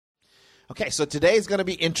Okay, so today is going to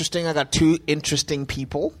be interesting. I got two interesting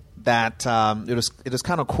people that it was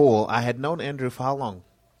kind of cool. I had known Andrew for how long?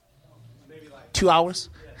 Maybe like 2 hours?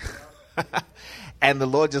 Yeah. And the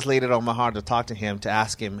Lord just laid it on my heart to talk to him, to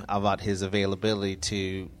ask him about his availability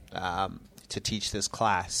to teach this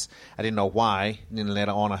class. I didn't know why. And then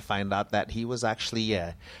later on I find out that he was actually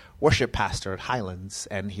a worship pastor at Highlands,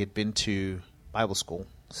 and he had been to Bible school,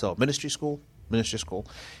 so ministry school.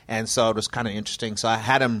 And so it was kind of interesting. So I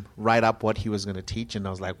had him write up what he was going to teach, and I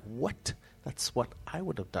was like, what? That's what I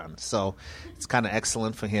would have done. So it's kind of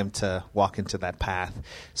excellent for him to walk into that path.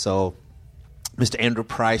 So Mr. Andrew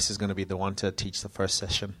Price is going to be the one to teach the first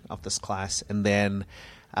session of this class. And then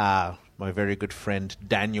my very good friend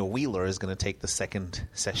Daniel Wheeler is going to take the second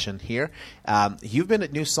session here. You've been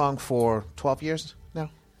at New Song for 12 years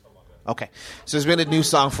now? Okay. So it's been a New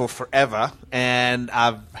Song for forever. And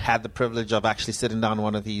I've had the privilege of actually sitting down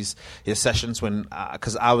one of his sessions when,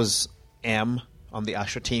 because I was on the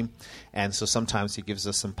usher team. And so sometimes he gives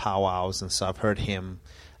us some powwows. And so I've heard him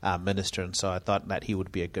minister, and so I thought that he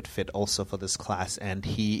would be a good fit also for this class. And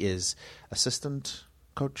he is assistant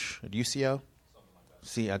coach at UCO.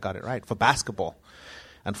 See, I got it right, for basketball.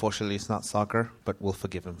 Unfortunately, it's not soccer, but we'll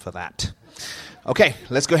forgive him for that. Okay,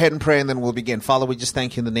 let's go ahead and pray, and then we'll begin. Father, we just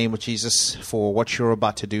thank you in the name of Jesus for what you're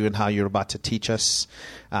about to do and how you're about to teach us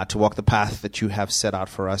to walk the path that you have set out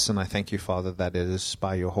for us. And I thank you, Father, that it is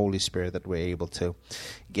by your Holy Spirit that we're able to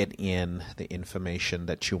get in the information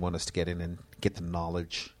that you want us to get in and get the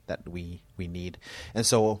knowledge that we need. And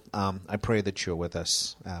so I pray that you're with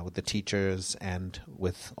us, with the teachers and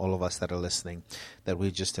with all of us that are listening, that we're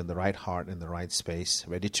just in the right heart, in the right space,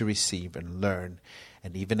 ready to receive and learn.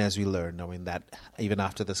 And even as we learn, knowing that even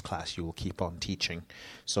after this class, you will keep on teaching.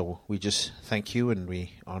 So we just thank you and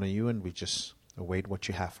we honor you, and we just await what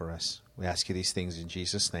you have for us. We ask you these things in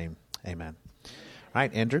Jesus' name. Amen. All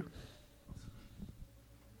right, Andrew.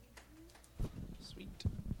 Sweet.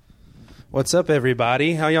 What's up,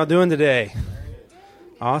 everybody? How y'all doing today?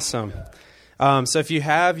 Awesome. So if you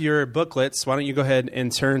have your booklets, why don't you go ahead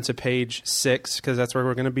and turn to page 6, because that's where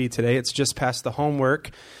we're going to be today. It's just past the homework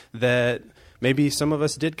that maybe some of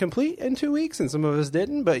us did complete in 2 weeks and some of us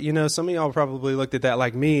didn't. But, you know, some of y'all probably looked at that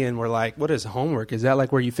like me and were like, what is homework? Is that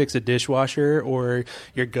like where you fix a dishwasher or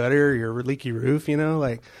your gutter or your leaky roof? You know,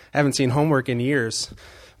 like I haven't seen homework in years.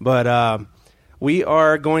 But we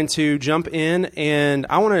are going to jump in, and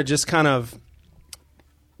I want to just kind of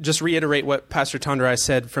just reiterate what Pastor Tondrai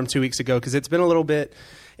said from 2 weeks ago, because it's been a little bit,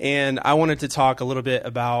 and I wanted to talk a little bit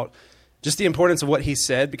about just the importance of what he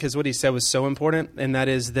said, because what he said was so important, and that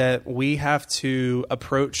is that we have to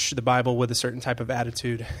approach the Bible with a certain type of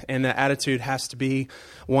attitude, and that attitude has to be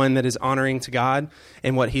one that is honoring to God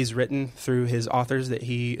and what he's written through his authors that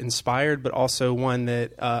he inspired, but also one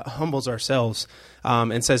that humbles ourselves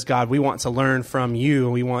and says, God, we want to learn from you,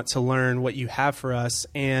 and we want to learn what you have for us.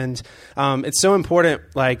 And it's so important,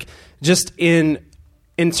 like, just in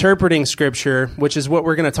interpreting Scripture, which is what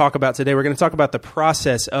we're going to talk about today. We're going to talk about the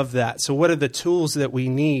process of that. So what are the tools that we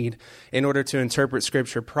need in order to interpret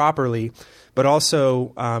Scripture properly, but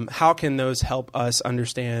also how can those help us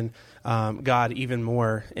understand God even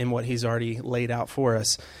more in what he's already laid out for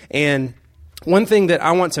us? And one thing that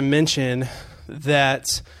I want to mention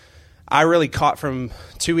that I really caught from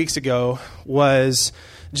 2 weeks ago was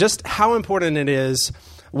just how important it is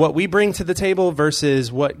what we bring to the table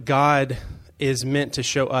versus what God is meant to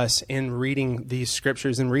show us in reading these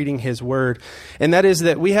scriptures and reading his word. And that is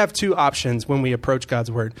that we have two options when we approach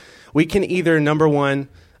God's word. We can either, number one,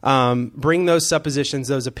 bring those suppositions,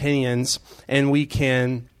 those opinions, and we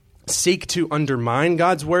can seek to undermine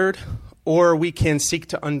God's word, or we can seek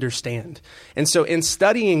to understand. And so in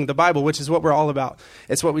studying the Bible, which is what we're all about,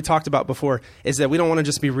 it's what we talked about before, is that we don't want to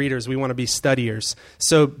just be readers, we want to be studiers.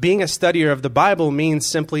 So being a studier of the Bible means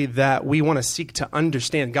simply that we want to seek to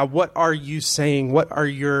understand. God, what are you saying? What are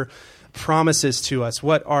your promises to us?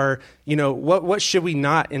 What are, what should we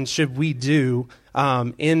not and should we do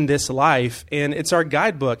in this life? And it's our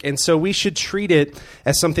guidebook. And so we should treat it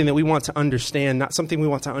as something that we want to understand, not something we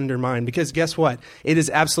want to undermine. Because guess what? It is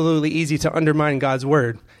absolutely easy to undermine God's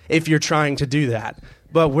word if you're trying to do that.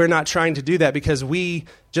 But we're not trying to do that because we,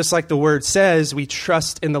 just like the word says, we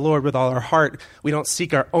trust in the Lord with all our heart. We don't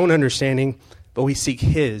seek our own understanding, but we seek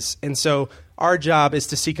his. And so our job is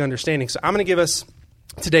to seek understanding. So I'm going to give us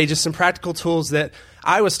today just some practical tools that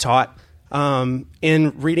I was taught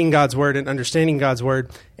in reading God's word and understanding God's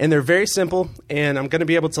word. And they're very simple, and I'm going to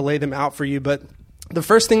be able to lay them out for you. But the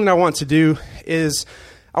first thing that I want to do is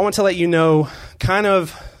I want to let you know kind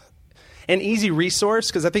of an easy resource,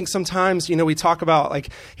 because I think sometimes, we talk about, like,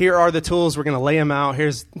 here are the tools, we're going to lay them out.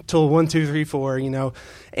 Here's tool 1, 2, 3, 4,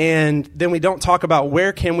 and then we don't talk about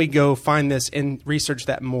where can we go find this and research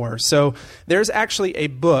that more. So there's actually a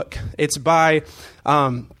book. It's by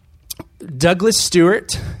Douglas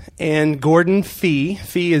Stewart and Gordon Fee.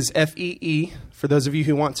 Fee is F-E-E, for those of you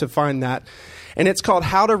who want to find that. And it's called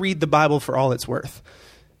How to Read the Bible for All It's Worth.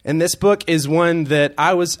 And this book is one that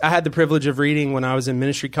I had the privilege of reading when I was in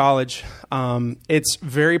ministry college. It's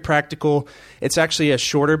very practical. It's actually a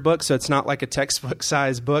shorter book, so it's not like a textbook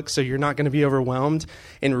size book, so you're not going to be overwhelmed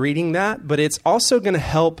in reading that. But it's also going to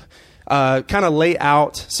help kind of lay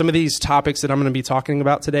out some of these topics that I'm going to be talking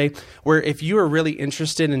about today, where if you are really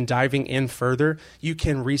interested in diving in further, you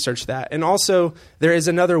can research that. And also, there is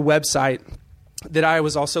another website that I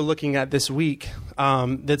was also looking at this week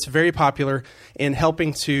that's very popular in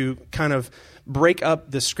helping to kind of break up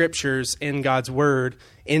the scriptures in God's Word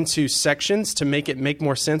into sections to make it make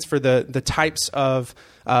more sense for the types of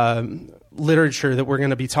literature that we're going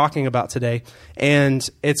to be talking about today. And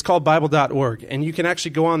it's called Bible.org. And you can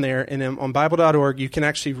actually go on there, and on Bible.org, you can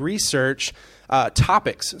actually research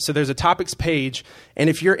topics. So there's a topics page. And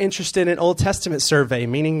if you're interested in Old Testament survey,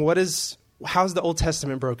 meaning how's the Old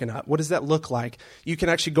Testament broken up? What does that look like? You can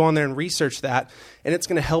actually go on there and research that, and it's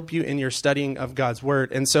going to help you in your studying of God's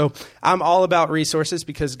Word. And so I'm all about resources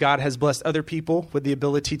because God has blessed other people with the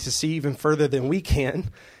ability to see even further than we can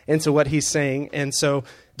into what He's saying. And so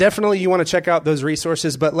definitely you want to check out those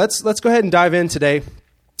resources. But let's go ahead and dive in today.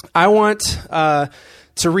 I want to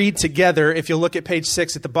read together. If you'll look at page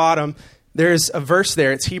 6 at the bottom, there's a verse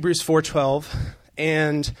there. It's Hebrews 4:12,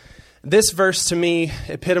 and this verse, to me,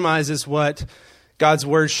 epitomizes what God's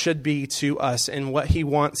Word should be to us and what He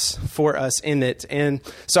wants for us in it. And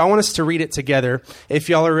so I want us to read it together. If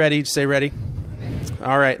y'all are ready, say ready.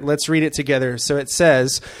 All right, let's read it together. So it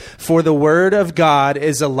says, "For the Word of God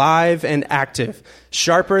is alive and active,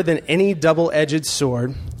 sharper than any double-edged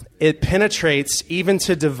sword. It penetrates even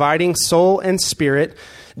to dividing soul and spirit,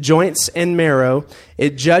 joints and marrow.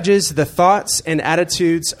 It judges the thoughts and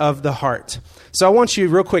attitudes of the heart." So I want you,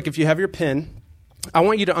 real quick, if you have your pen, I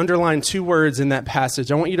want you to underline 2 words in that passage.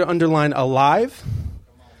 I want you to underline alive,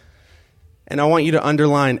 and I want you to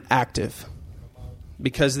underline active.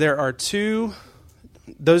 Because there are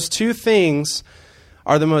those two things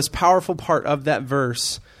are the most powerful part of that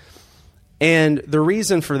verse. And the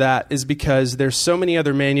reason for that is because there's so many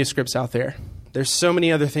other manuscripts out there. There's so many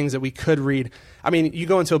other things that we could read. I mean, you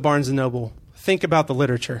go into a Barnes & Noble, think about the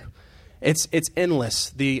literature. It's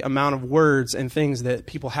endless, the amount of words and things that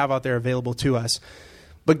people have out there available to us.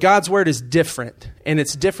 But God's Word is different, and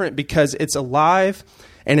it's different because it's alive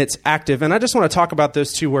and it's active. And I just want to talk about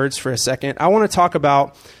those 2 words for a second. I want to talk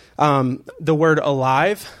about the word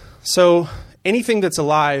alive. So anything that's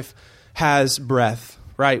alive has breath,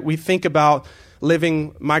 right? We think about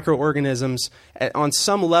living microorganisms. On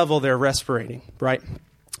some level, they're respirating, right?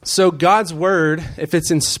 So God's Word, if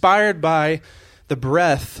it's inspired by the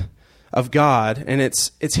breath of God, and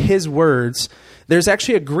it's His words, there's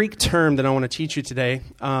actually a Greek term that I want to teach you today.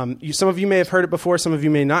 Some of you may have heard it before, some of you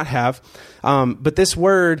may not have, but this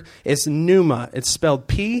word is pneuma. It's spelled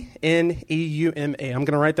P-N-E-U-M-A. I'm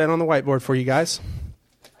going to write that on the whiteboard for you guys.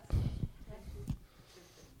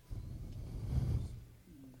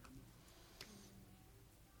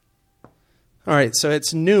 All right, so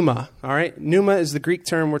it's pneuma. All right, pneuma is the Greek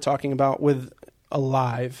term we're talking about with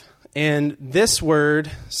alive. And this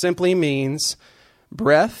word simply means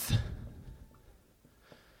breath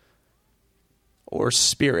or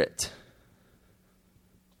spirit.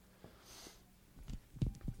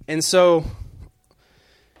 And so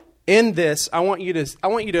in this, I want you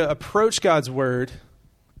to approach God's Word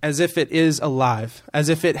as if it is alive, as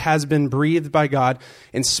if it has been breathed by God,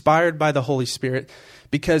 inspired by the Holy Spirit.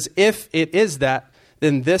 Because if it is that,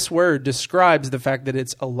 then this word describes the fact that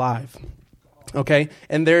it's alive. Okay,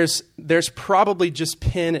 and there's probably just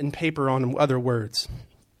pen and paper on other words.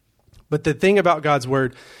 But the thing about God's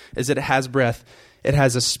Word is that it has breath. It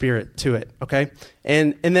has a spirit to it, okay?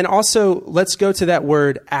 And then also, let's go to that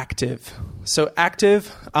word active. So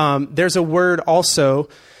active, there's a word also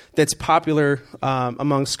that's popular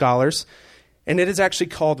among scholars, and it is actually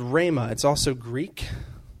called rhema. It's also Greek.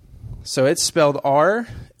 So it's spelled R-H-E-M-A.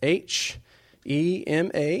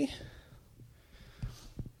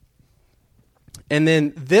 And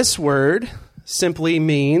then this word simply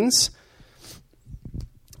means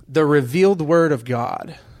the revealed word of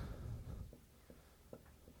God.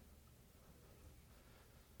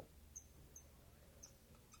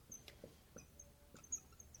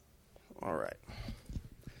 All right.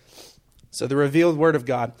 So the revealed word of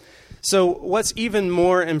God. So what's even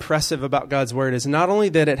more impressive about God's Word is not only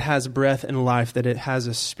that it has breath and life, that it has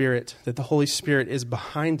a spirit, that the Holy Spirit is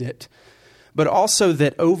behind it, but also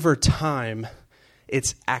that over time,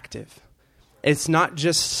 it's active. It's not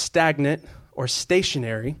just stagnant or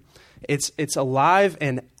stationary. It's alive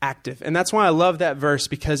and active. And that's why I love that verse,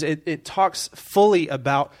 because it talks fully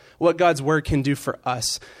about what God's word can do for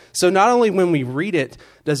us. So not only when we read it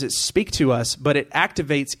does it speak to us, but it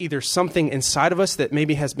activates either something inside of us that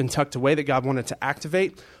maybe has been tucked away that God wanted to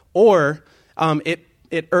activate, or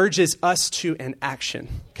it urges us to an action,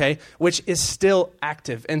 okay, which is still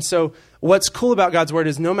active. And so what's cool about God's word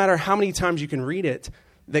is no matter how many times you can read it,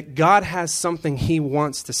 that God has something he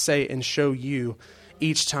wants to say and show you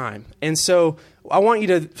each time. And so I want you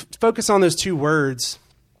to focus on those two words,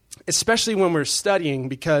 especially when we're studying,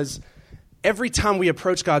 because every time we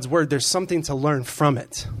approach God's word, there's something to learn from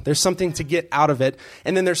it. There's something to get out of it.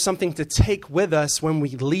 And then there's something to take with us when we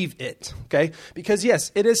leave it, okay? Because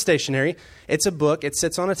yes, it is stationary. It's a book. It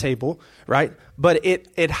sits on a table, right? But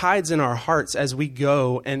it hides in our hearts as we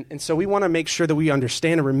go. And so we want to make sure that we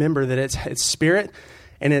understand and remember that it's spirit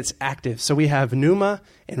and it's active. So we have pneuma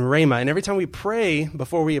and rhema. And every time we pray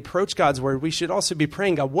before we approach God's word, we should also be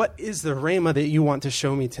praying, God, what is the rhema that you want to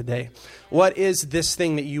show me today? What is this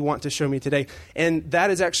thing that you want to show me today? And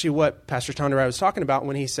that is actually what Pastor Tonderai was talking about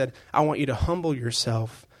when he said, I want you to humble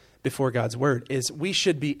yourself before God's word, is we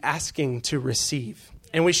should be asking to receive.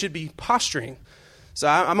 And we should be posturing. So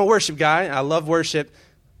I'm a worship guy. I love worship.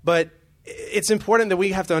 But it's important that we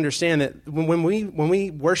have to understand that when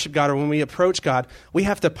we worship God or when we approach God, we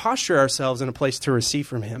have to posture ourselves in a place to receive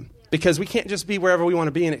from him, because we can't just be wherever we want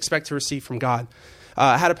to be and expect to receive from God.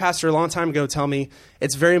 I had a pastor a long time ago tell me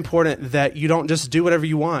it's very important that you don't just do whatever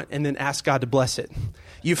you want and then ask God to bless it.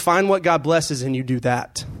 You find what God blesses and you do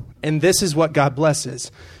that. And this is what God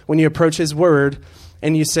blesses. When you approach his word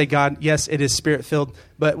and you say, God, yes, it is spirit-filled,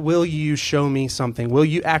 but will you show me something? Will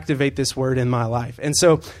you activate this word in my life? And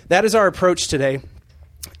so that is our approach today.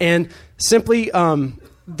 And simply, there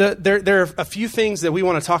are a few things that we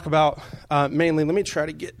want to talk about mainly. Let me try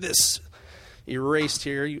to get this erased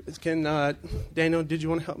here. Daniel, did you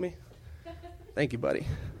want to help me? Thank you, buddy.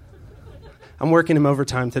 I'm working him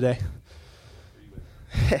overtime today.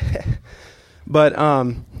 But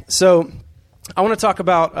so I want to talk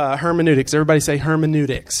about hermeneutics. Everybody say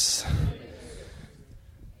hermeneutics.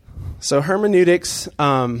 So hermeneutics,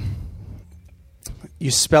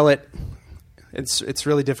 you spell it. It's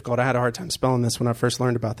really difficult. I had a hard time spelling this when I first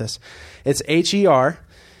learned about this. It's HERMENEUTICS,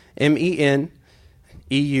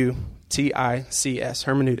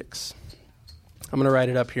 hermeneutics. I'm going to write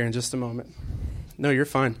it up here in just a moment. No, you're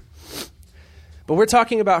fine. But we're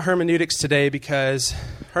talking about hermeneutics today because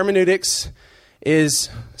hermeneutics is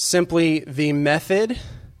simply the method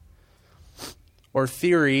or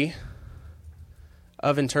theory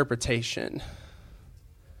of interpretation.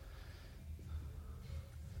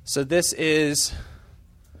 So this is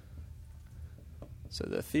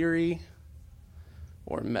the theory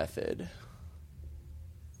or method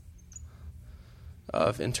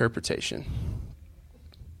of interpretation.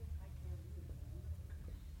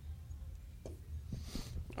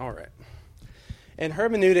 All right. And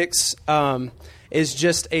hermeneutics is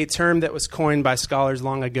just a term that was coined by scholars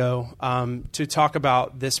long ago to talk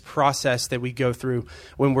about this process that we go through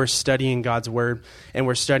when we're studying God's Word and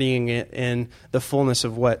we're studying it in the fullness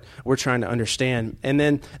of what we're trying to understand. And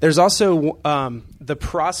then there's also the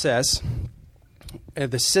process,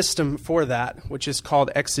 the system for that, which is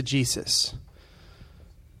called exegesis.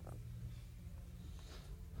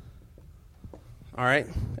 All right?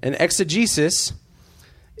 And exegesis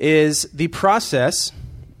is the process,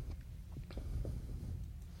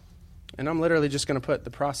 and I'm literally just going to put the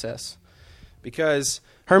process, because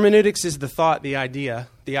hermeneutics is the thought, the idea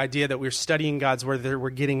that we're studying God's Word, that we're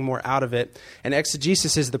getting more out of it, and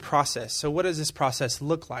exegesis is the process. So what does this process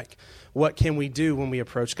look like? What can we do when we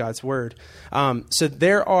approach God's Word? So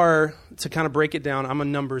there are, to kind of break it down, I'm a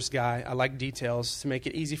numbers guy. I like details. To make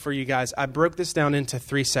it easy for you guys, I broke this down into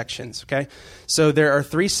 3 sections, okay? So there are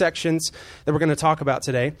 3 sections that we're going to talk about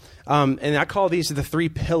today, and I call these the 3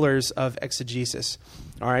 pillars of exegesis,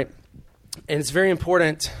 all right? And it's very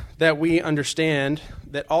important that we understand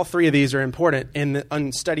that all 3 of these are important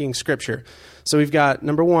in studying Scripture. So we've got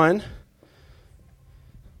number 1,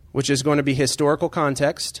 which is going to be historical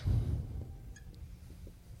context.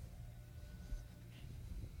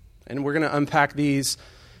 And we're going to unpack these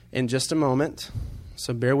in just a moment,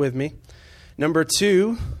 so bear with me. Number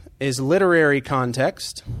 2 is literary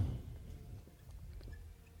context.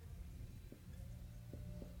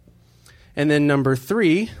 And then number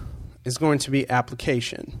 3 is going to be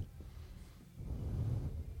application.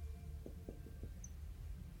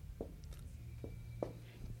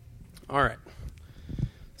 All right.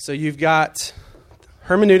 So you've got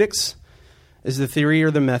hermeneutics, is the theory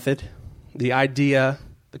or the method, the idea,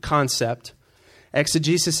 the concept.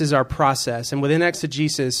 Exegesis is our process. And within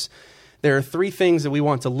exegesis, there are three things that we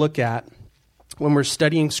want to look at when we're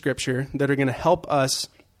studying Scripture that are going to help us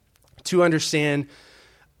to understand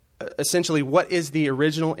essentially what is the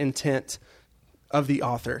original intent of the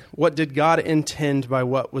author. What did God intend by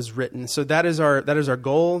what was written? So that is our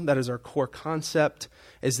goal, that is our core concept,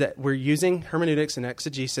 is that we're using hermeneutics and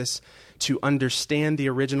exegesis to understand the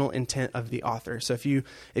original intent of the author. So if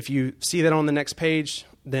you see that on the next page,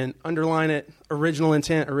 then underline it, original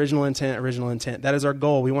intent, original intent, original intent. That is our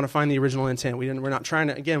goal. We want to find the original intent. We're not trying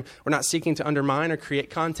to, again, we're not seeking to undermine or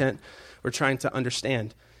create content. We're trying to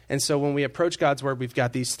understand. And so when we approach God's word, we've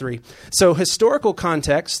got these three. So historical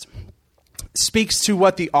context speaks to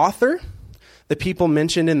what the author, the people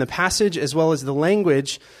mentioned in the passage, as well as the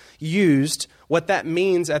language used, what that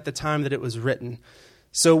means at the time that it was written.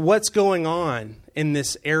 So what's going on in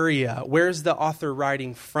this area? Where's the author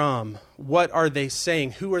writing from? What are they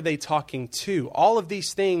saying? Who are they talking to? All of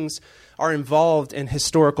these things are involved in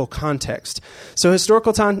historical context. So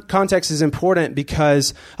historical context is important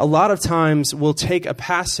because a lot of times we'll take a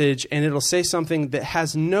passage and it'll say something that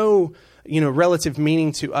has no relative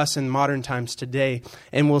meaning to us in modern times today.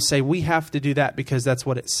 And we'll say we have to do that because that's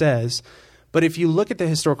what it says. But if you look at the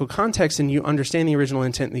historical context and you understand the original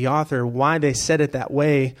intent of the author, why they said it that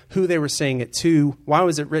way, who they were saying it to, why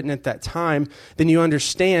was it written at that time, then you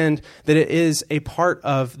understand that it is a part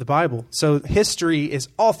of the Bible. So history is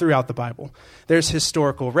all throughout the Bible. There's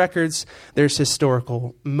historical records, there's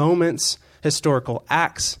historical moments, historical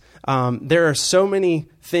acts. There are so many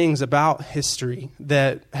things about history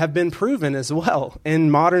that have been proven as well in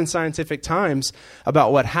modern scientific times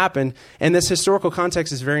about what happened. And this historical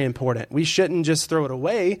context is very important. We shouldn't just throw it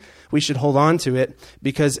away. We should hold on to it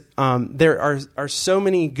because there are so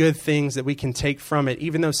many good things that we can take from it,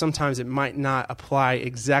 even though sometimes it might not apply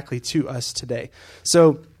exactly to us today.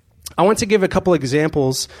 So I want to give a couple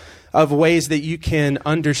examples of ways that you can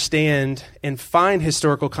understand and find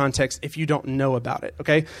historical context if you don't know about it,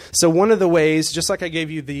 okay? So one of the ways, just like I gave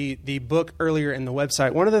you the book earlier in the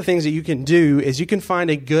website, one of the things that you can do is you can find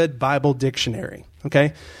a good Bible dictionary,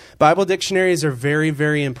 okay? Bible dictionaries are very,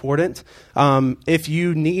 very important. If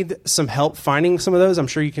you need some help finding some of those, I'm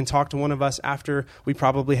sure you can talk to one of us after. We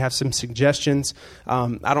probably have some suggestions.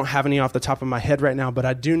 I don't have any off the top of my head right now, but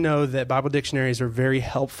I do know that Bible dictionaries are very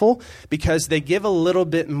helpful because they give a little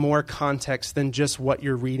bit more context than just what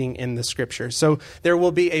you're reading in the scripture. So there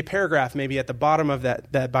will be a paragraph maybe at the bottom of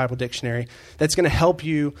that Bible dictionary that's going to help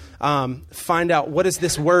you find out what is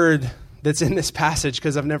this word that's in this passage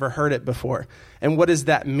because I've never heard it before. And what does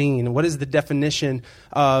that mean? What is the definition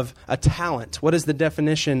of a talent? What is the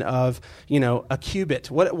definition of, a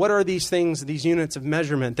cubit? What are these things, these units of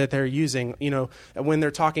measurement that they're using, when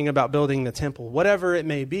they're talking about building the temple? Whatever it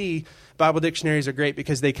may be, Bible dictionaries are great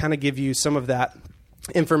because they kind of give you some of that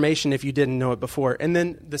information if you didn't know it before. And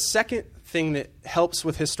then the second thing that helps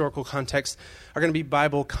with historical context are going to be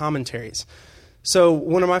Bible commentaries. So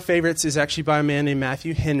one of my favorites is actually by a man named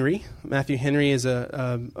Matthew Henry. Matthew Henry is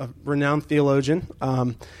a renowned theologian,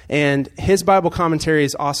 and his Bible commentary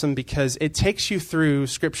is awesome because it takes you through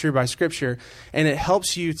scripture by scripture, and it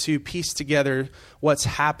helps you to piece together what's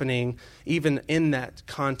happening even in that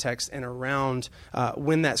context and around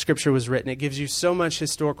when that scripture was written. It gives you so much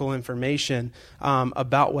historical information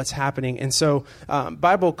about what's happening. And so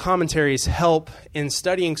Bible commentaries help in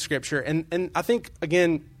studying scripture. And I think,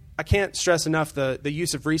 again, I can't stress enough the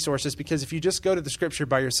use of resources because if you just go to the scripture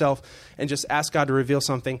by yourself and just ask God to reveal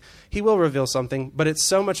something, he will reveal something, but it's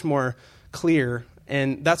so much more clear.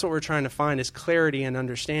 And that's what we're trying to find is clarity and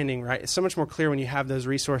understanding, right? It's so much more clear when you have those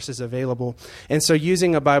resources available. And so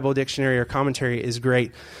using a Bible dictionary or commentary is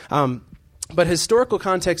great. But historical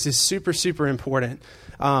context is super, super important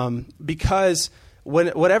because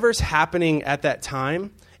whatever's happening at that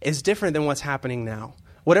time is different than what's happening now.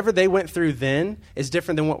 Whatever they went through then is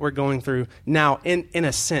different than what we're going through now in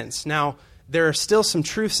a sense. Now, there are still some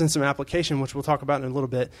truths and some application, which we'll talk about in a little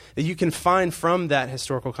bit, that you can find from that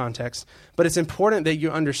historical context. But it's important that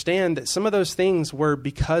you understand that some of those things were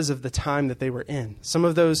because of the time that they were in. Some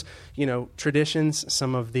of those, traditions,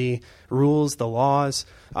 some of the rules, the laws.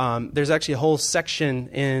 There's actually a whole section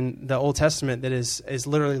in the Old Testament that is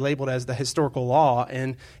literally labeled as the historical law,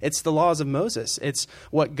 and it's the laws of Moses. It's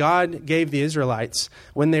what God gave the Israelites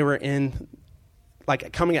when they were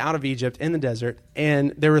coming out of Egypt in the desert,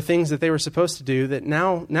 and there were things that they were supposed to do that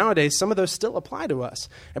nowadays some of those still apply to us.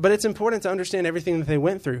 But it's important to understand everything that they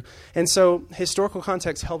went through. And so historical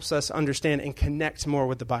context helps us understand and connect more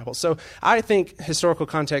with the Bible. So I think historical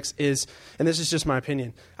context is, and this is just my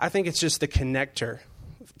opinion, I think it's just the connector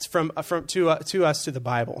to us to the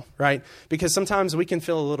Bible, right? Because sometimes we can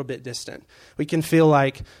feel a little bit distant. We can feel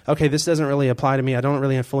like, okay, this doesn't really apply to me. I don't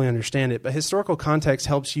really fully understand it. But historical context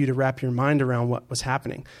helps you to wrap your mind around what was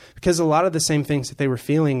happening. Because a lot of the same things that they were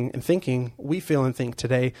feeling and thinking, we feel and think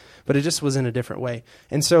today, but it just was in a different way.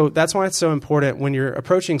 And so that's why it's so important when you're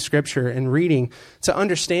approaching Scripture and reading to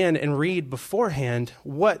understand and read beforehand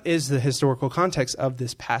what is the historical context of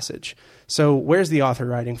this passage. So where's the author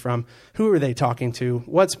writing from? Who are they talking to?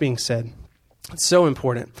 What's being said? It's so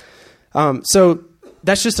important. So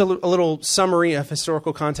that's just a little summary of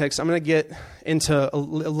historical context. I'm going to get into a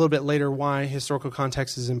little bit later why historical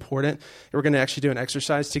context is important. We're going to actually do an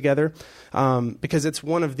exercise together because it's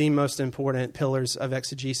one of the most important pillars of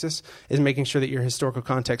exegesis is making sure that your historical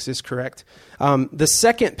context is correct. The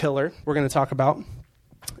second pillar we're going to talk about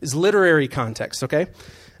is literary context, okay?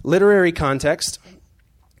 Literary context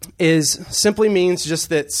simply means just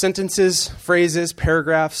that sentences, phrases,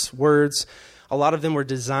 paragraphs, words, a lot of them were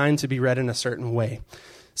designed to be read in a certain way.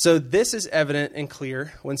 So this is evident and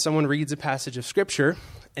clear when someone reads a passage of Scripture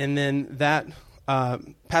and then that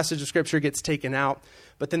passage of Scripture gets taken out,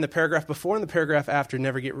 but then the paragraph before and the paragraph after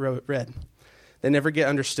never get read. They never get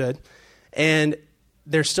understood. And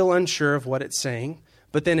they're still unsure of what it's saying.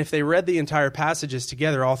 But then if they read the entire passages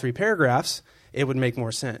together, all three paragraphs, it would make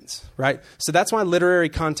more sense, right? So that's why literary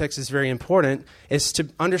context is very important, is to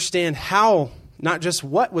understand how, not just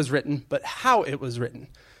what was written, but how it was written,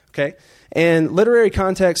 okay? And literary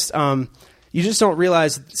context, you just don't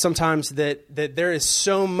realize sometimes that there is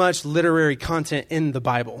so much literary content in the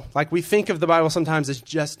Bible. Like we think of the Bible sometimes as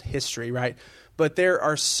just history, right? But there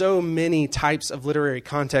are so many types of literary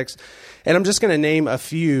context. And I'm just going to name a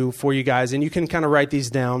few for you guys, and you can kind of write these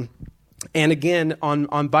down. And again,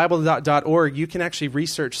 on Bible.org, you can actually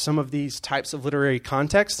research some of these types of literary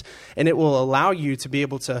context, and it will allow you to be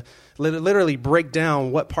able to literally break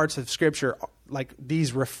down what parts of Scripture like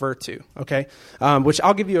these refer to, okay? Which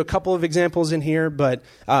I'll give you a couple of examples in here, but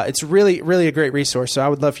it's really, really a great resource. So I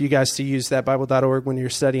would love for you guys to use that, Bible.org, when you're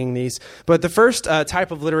studying these. But the first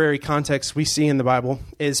type of literary context we see in the Bible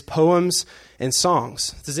is poems and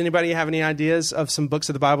songs. Does anybody have any ideas of some books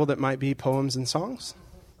of the Bible that might be poems and songs?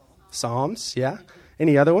 Psalms, yeah.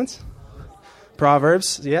 Any other ones?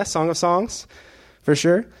 Proverbs, yeah. Song of Songs, for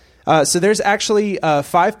sure. So there's actually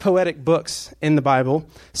 5 poetic books in the Bible,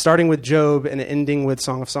 starting with Job and ending with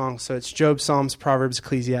Song of Songs. So it's Job, Psalms, Proverbs,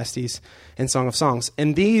 Ecclesiastes, and Song of Songs.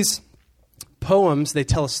 And these poems, they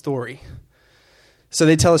tell a story. So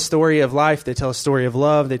they tell a story of life, they tell a story of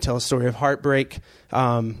love, they tell a story of heartbreak.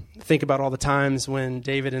 Think about all the times when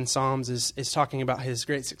David in Psalms is talking about his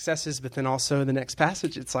great successes, but then also the next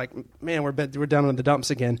passage, it's like, man, we're down in the dumps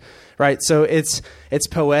again, right? So it's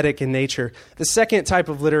poetic in nature. The second type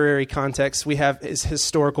of literary context we have is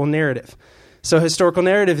historical narrative. So historical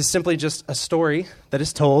narrative is simply just a story that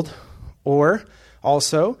is told, or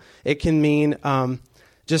also it can mean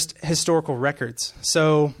just historical records.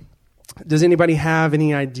 So does anybody have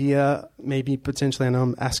any idea, maybe potentially, I know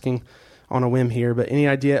I'm asking on a whim here, but any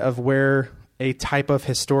idea of where a type of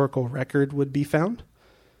historical record would be found?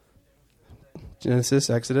 Genesis,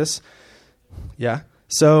 Exodus. Yeah.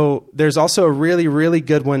 So there's also a really, really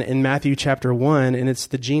good one in Matthew chapter 1, and it's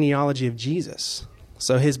the genealogy of Jesus.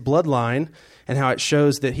 So his bloodline and how it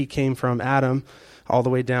shows that he came from Adam all the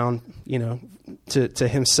way down, to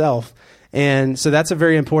himself. And so that's a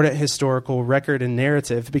very important historical record and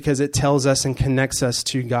narrative because it tells us and connects us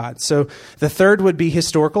to God. So the third would be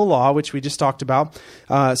historical law, which we just talked about.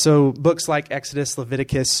 So books like Exodus,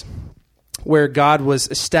 Leviticus, where God was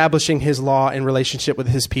establishing his law in relationship with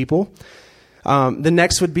his people. The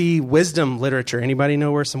next would be wisdom literature. Anybody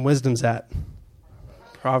know where some wisdom's at?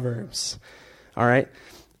 Proverbs. All right.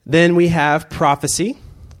 Then we have prophecy.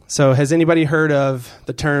 So has anybody heard of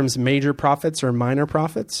the terms major prophets or minor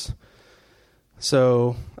prophets?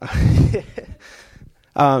 So,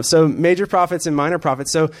 so major prophets and minor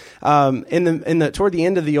prophets. So, toward the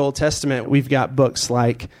end of the Old Testament, we've got books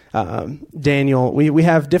like Daniel. We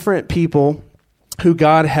have different people who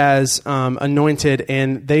God has anointed,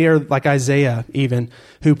 and they are like Isaiah, even,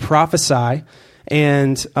 who prophesy.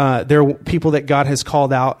 And they're people that God has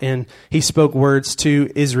called out, and he spoke words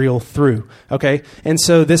to Israel through, okay? And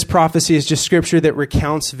so this prophecy is just scripture that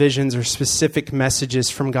recounts visions or specific messages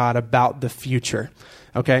from God about the future,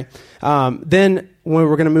 okay? Then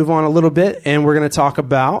we're going to move on a little bit, and we're going to talk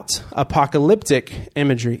about apocalyptic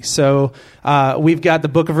imagery. So we've got the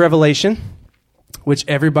book of Revelation, which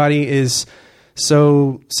everybody is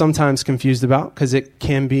so sometimes confused about, because it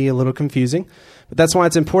can be a little confusing. But that's why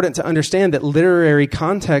it's important to understand that literary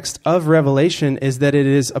context of Revelation is that it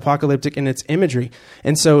is apocalyptic in its imagery.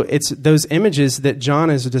 And so it's those images that John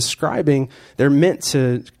is describing, they're meant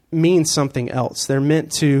to mean something else. They're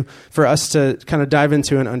meant for us to kind of dive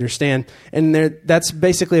into and understand. And that's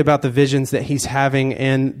basically about the visions that he's having.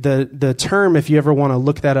 And the term, if you ever want to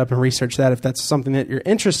look that up and research that, if that's something that you're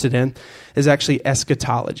interested in, is actually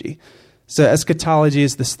eschatology. So eschatology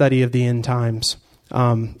is the study of the end times.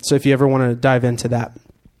 So if you ever want to dive into that.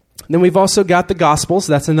 Then we've also got the Gospels.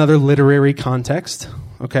 That's another literary context.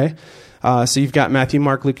 Okay. So you've got Matthew,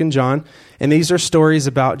 Mark, Luke, and John. And these are stories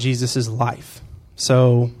about Jesus' life.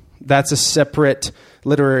 So that's a separate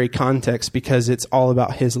literary context because it's all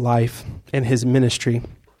about his life and his ministry.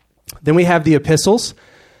 Then we have the epistles.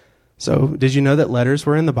 So did you know that letters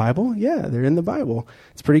were in the Bible? Yeah, they're in the Bible.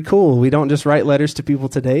 It's pretty cool. We don't just write letters to people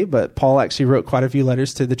today, but Paul actually wrote quite a few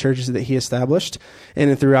letters to the churches that he established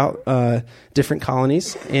and throughout different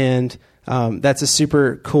colonies. And that's a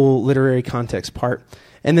super cool literary context part.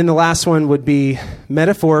 And then the last one would be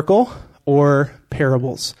metaphorical or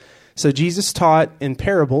parables. So Jesus taught in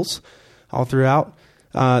parables all throughout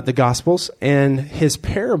the Gospels, and his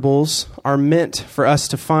parables are meant for us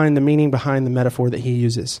to find the meaning behind the metaphor that he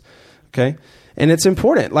uses. Okay? And it's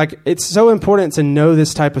important. Like, it's so important to know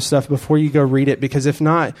this type of stuff before you go read it, because if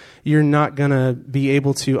not, you're not going to be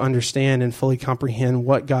able to understand and fully comprehend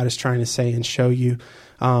what God is trying to say and show you.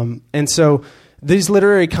 And so these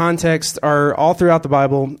literary contexts are all throughout the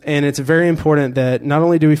Bible, and it's very important that not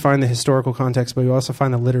only do we find the historical context, but we also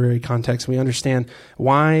find the literary context. We understand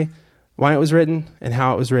why it was written and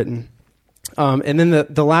how it was written. And then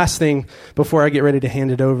the last thing, before I get ready to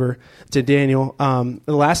hand it over to Daniel,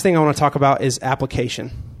 the last thing I want to talk about is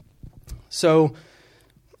application. So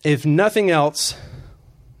if nothing else,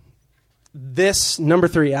 this number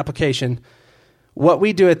 3, application, what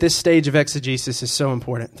we do at this stage of exegesis is so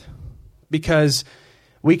important. Because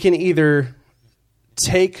we can either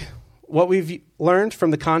take what we've learned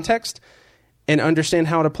from the context and understand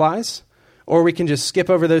how it applies, or we can just skip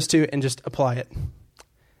over those two and just apply it.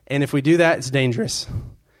 And if we do that, it's dangerous.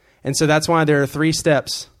 And so that's why there are 3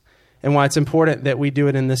 steps, and why it's important that we do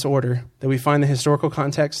it in this order, that we find the historical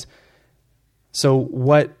context. So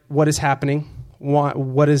what is happening,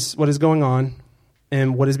 what is going on,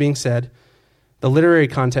 and what is being said, the literary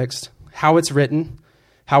context, how it's written,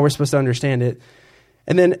 how we're supposed to understand it.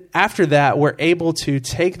 And then after that, we're able to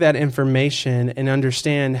take that information and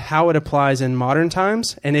understand how it applies in modern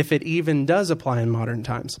times, and if it even does apply in modern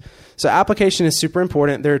times. So application is super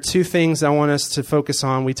important. There are 2 things I want us to focus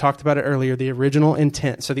on. We talked about it earlier, the original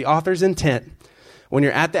intent. So the author's intent, when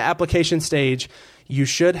you're at the application stage, you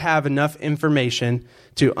should have enough information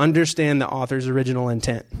to understand the author's original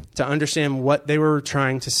intent, to understand what they were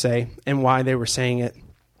trying to say and why they were saying it.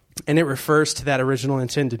 And it refers to that original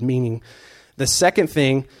intended meaning. The second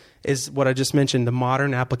thing is what I just mentioned, the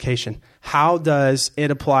modern application. How does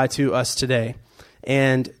it apply to us today?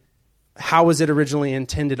 And how was it originally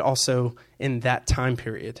intended also in that time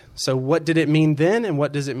period? So what did it mean then, and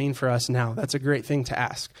what does it mean for us now? That's a great thing to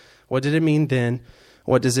ask. What did it mean then?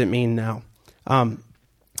 What does it mean now?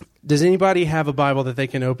 Does anybody have a Bible that they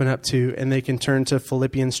can open up to, and they can turn to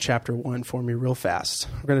Philippians chapter 1 for me real fast?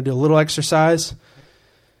 We're going to do a little exercise.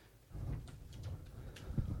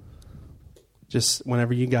 Just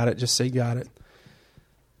whenever you got it, just say got it.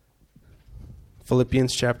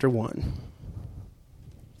 Philippians chapter 1.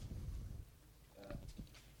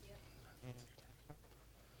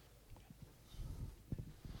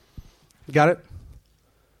 Got it?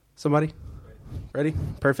 Somebody? Ready?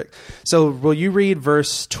 Perfect. So will you read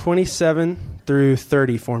verse 27 through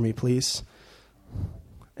 30 for me, please?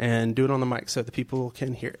 And do it on the mic so the people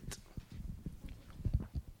can hear it.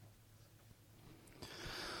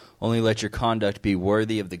 Only let your conduct be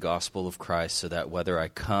worthy of the gospel of Christ, so that whether I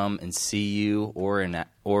come and see you or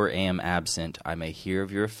am absent, I may hear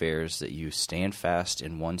of your affairs, that you stand fast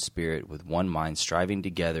in one spirit, with one mind, striving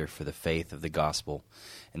together for the faith of the gospel,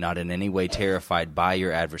 and not in any way terrified by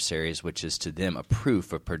your adversaries, which is to them a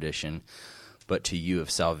proof of perdition, but to you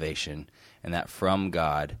of salvation, and that from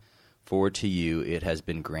God. For to you it has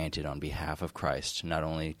been granted on behalf of Christ, not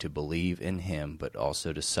only to believe in him, but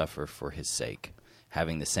also to suffer for his sake,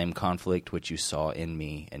 having the same conflict which you saw in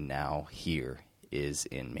me and now here is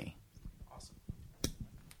in me. Awesome.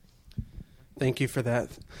 Thank you for that.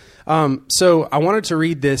 So I wanted to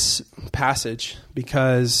read this passage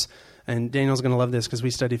because, and Daniel's going to love this because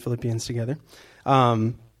we studied Philippians together.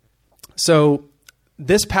 So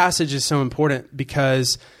this passage is so important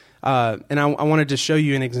because, and I wanted to show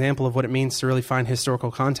you an example of what it means to really find historical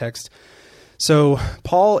context. So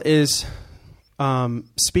Paul is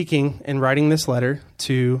speaking and writing this letter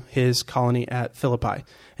to his colony at Philippi,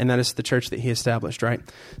 and that is the church that he established, right?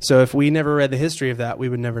 So if we never read the history of that, we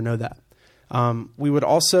would never know that. We would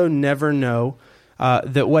also never know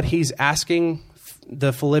that what he's asking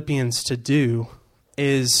the Philippians to do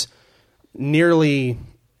is nearly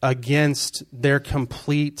against their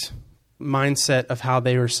complete mindset of how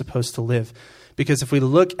they were supposed to live. Because if we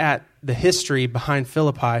look at the history behind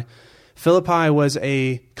Philippi, Philippi was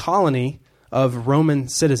a colony of Roman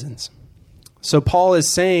citizens. So Paul is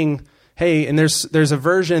saying, hey, and there's a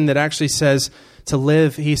version that actually says to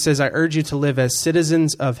live, he says, I urge you to live as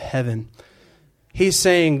citizens of heaven. He's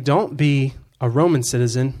saying, don't be a Roman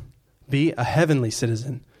citizen, be a heavenly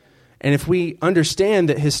citizen. And if we understand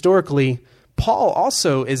that historically, Paul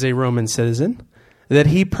also is a Roman citizen, that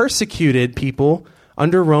he persecuted people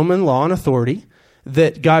under Roman law and authority,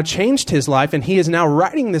 that God changed his life, and he is now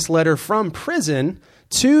writing this letter from prison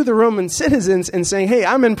to the Roman citizens and saying, hey,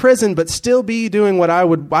 I'm in prison, but still be doing what I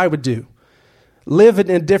would do. Live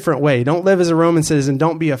in a different way. Don't live as a Roman citizen.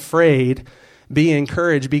 Don't be afraid. Be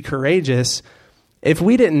encouraged. Be courageous. If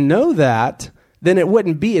we didn't know that, then it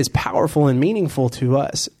wouldn't be as powerful and meaningful to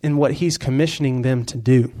us in what he's commissioning them to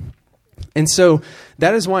do. And so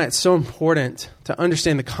that is why it's so important to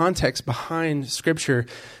understand the context behind Scripture,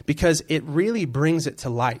 because it really brings it to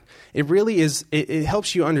light. It really is, it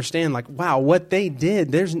helps you understand, like, wow, what they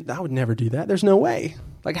did, I would never do that. There's no way.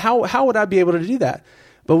 Like, how would I be able to do that?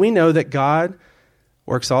 But we know that God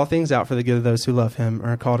works all things out for the good of those who love him,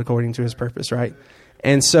 are called according to his purpose, right?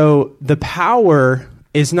 And so the power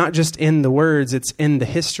is not just in the words, it's in the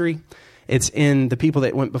history. It's in the people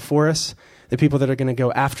that went before us, the people that are going to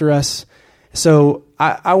go after us. So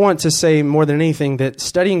I want to say more than anything that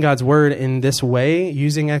studying God's word in this way,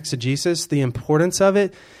 using exegesis, the importance of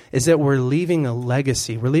it is that we're leaving a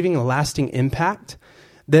legacy. We're leaving a lasting impact.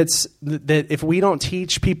 That if we don't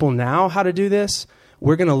teach people now how to do this,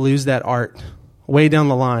 we're going to lose that art way down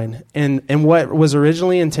the line. And what was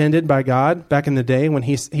originally intended by God back in the day when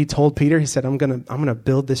he told Peter, he said, I'm gonna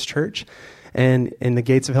build this church, and the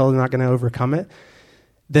gates of hell are not going to overcome it,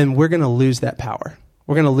 then we're going to lose that power.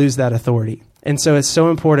 We're going to lose that authority. And so it's so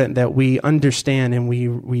important that we understand and we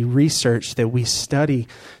research, that we study,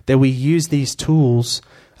 that we use these tools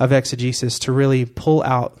of exegesis to really pull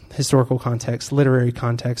out historical context, literary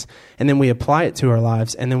context, and then we apply it to our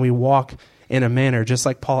lives, and then we walk in a manner, just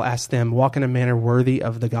like Paul asked them, walk in a manner worthy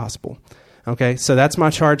of the gospel. Okay, so that's my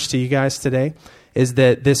charge to you guys today, is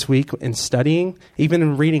that this week in studying, even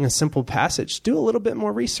in reading a simple passage, do a little bit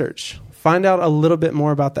more research. Find out a little bit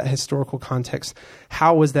more about that historical context.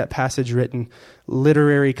 How was that passage written?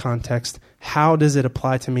 Literary context. How does it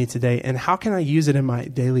apply to me today? And how can I use it in my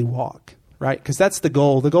daily walk? Right? Because that's the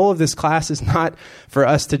goal. The goal of this class is not for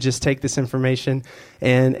us to just take this information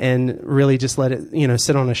and really just let it,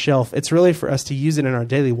 sit on a shelf. It's really for us to use it in our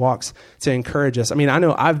daily walks to encourage us. I mean, I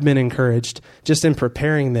know I've been encouraged just in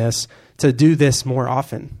preparing this to do this more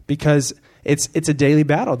often, because it's a daily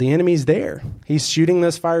battle. The enemy's there. He's shooting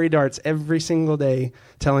those fiery darts every single day,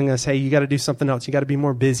 telling us, hey, you got to do something else. You got to be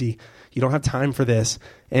more busy. You don't have time for this.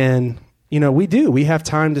 And, we do. We have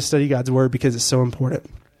time to study God's word because it's so important.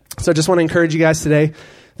 So I just want to encourage you guys today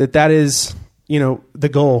that is, the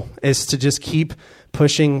goal is to just keep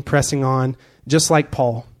pushing, pressing on, just like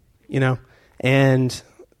Paul, and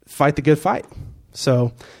fight the good fight.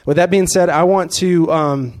 So with that being said, I want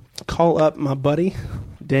to call up my buddy,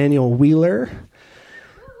 Daniel Wheeler.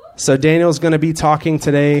 So Daniel's going to be talking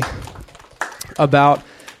today about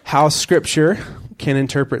how Scripture can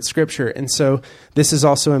interpret Scripture. And so this is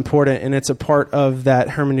also important, and it's a part of that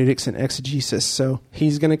hermeneutics and exegesis. So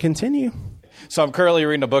he's going to continue. So I'm currently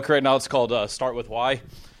reading a book right now. It's called Start With Why.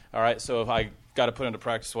 All right, so I got to put into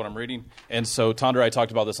practice what I'm reading. And so Tondra, I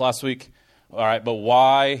talked about this last week. All right, but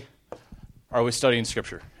why are we studying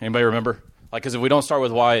Scripture? Anybody remember? Because if we don't start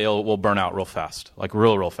with why, we'll burn out real fast,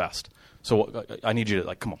 real fast. So I need you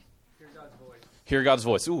to, come on. Hear God's voice. Hear God's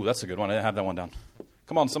voice. Ooh, that's a good one. I didn't have that one down.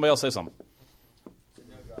 Come on, somebody else say something.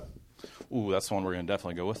 Ooh, that's the one we're going to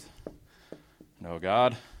definitely go with. Know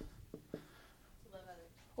God. Love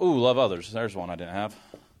others. Ooh, love others. There's one I didn't have.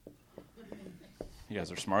 You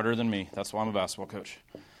guys are smarter than me. That's why I'm a basketball coach.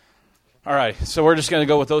 All right, so we're just going to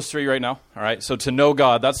go with those three right now. All right, so to know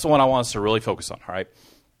God, that's the one I want us to really focus on. All right,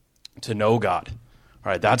 to know God.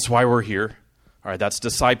 All right, that's why we're here. All right, that's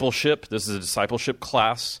discipleship. This is a discipleship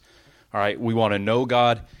class. All right, we want to know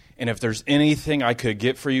God. And if there's anything I could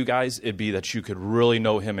get for you guys, it'd be that you could really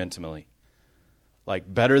know him intimately.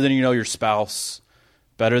 Better than you know your spouse,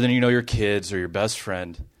 better than you know your kids or your best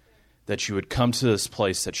friend, that you would come to this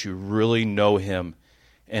place that you really know him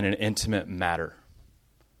in an intimate matter.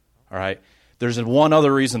 All right? There's one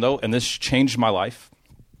other reason, though, and this changed my life,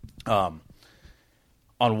 on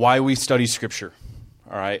why we study Scripture.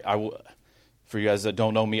 All right? For you guys that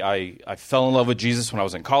don't know me, I fell in love with Jesus when I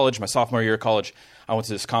was in college, my sophomore year of college. I went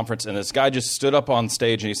to this conference, and this guy just stood up on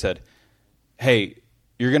stage, and he said, hey,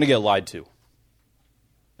 you're going to get lied to.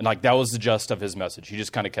 And like that was the gist of his message. He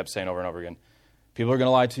just kind of kept saying over and over again, people are going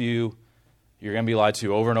to lie to you. You're going to be lied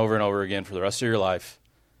to over and over and over again for the rest of your life.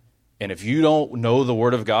 And if you don't know the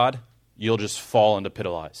Word of God, you'll just fall into pit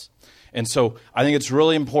of lies. And so I think it's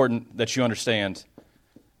really important that you understand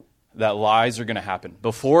that lies are going to happen.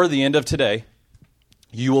 Before the end of today,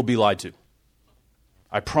 you will be lied to.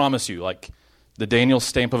 I promise you, like the Daniel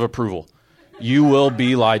stamp of approval, you will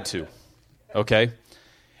be lied to. Okay?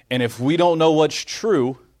 And if we don't know what's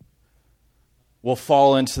true, we'll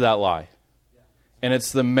fall into that lie. And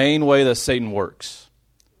it's the main way that Satan works.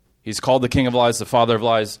 He's called the king of lies, the father of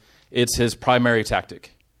lies. It's his primary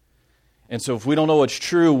tactic. And so if we don't know what's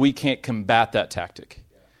true, we can't combat that tactic.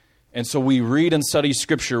 And so we read and study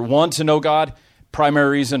Scripture. One, to know God.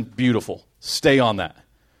 Primary reason, beautiful. Stay on that.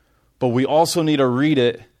 But we also need to read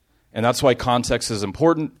it, and that's why context is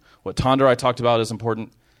important. What Tondra I talked about is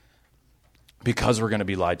important, because we're going to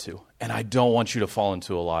be lied to. And I don't want you to fall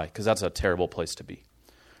into a lie, because that's a terrible place to be.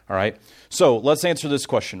 All right? So let's answer this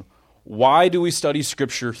question. Why do we study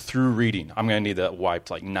Scripture through reading? I'm going to need that wiped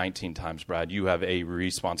like 19 times, Brad. You have a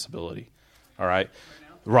responsibility. All right?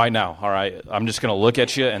 Right now. All right? I'm just going to look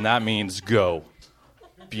at you, and that means go.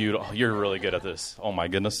 Beautiful. You're really good at this. Oh, my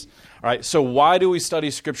goodness. All right, so why do we study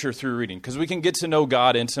Scripture through reading? Because we can get to know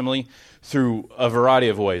God intimately through a variety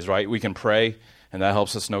of ways, right? We can pray, and that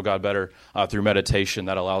helps us know God better. Through meditation,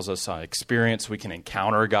 that allows us experience. We can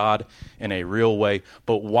encounter God in a real way.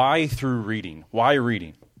 But why through reading? Why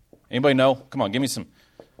reading? Anybody know? Come on, give me some.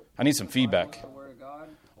 I need some feedback.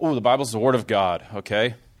 Oh, the Bible's the Word of God.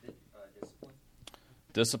 Okay.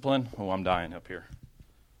 Discipline? Oh, I'm dying up here.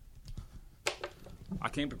 I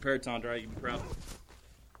came prepared, Tondra. You can be proud.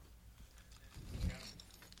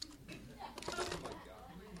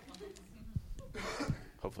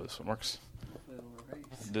 Hopefully this one works.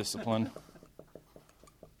 Discipline.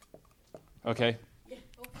 Okay.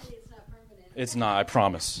 Hopefully it's not permanent. It's not, I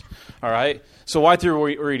promise. All right? So why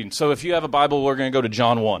through reading? So if you have a Bible, we're going to go to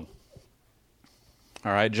John 1.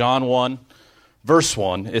 All right, John 1, verse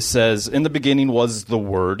 1. It says, in the beginning was the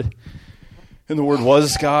Word, and the Word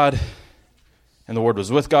was God, and the Word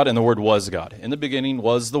was with God, and the Word was God. In the beginning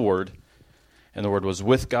was the Word, and the Word was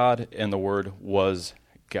with God, and the Word was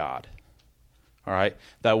God. All right?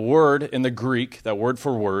 That word in the Greek, that word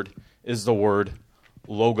for word, is the word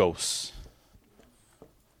logos.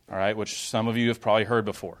 All right? Which some of you have probably heard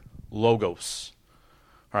before. Logos.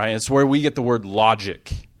 All right? It's where we get the word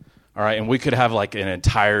logic. All right? And we could have like an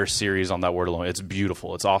entire series on that word alone. It's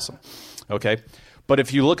beautiful. It's awesome. Okay? But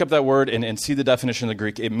if you look up that word and see the definition in the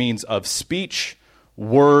Greek, it means of speech,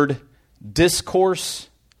 word, discourse,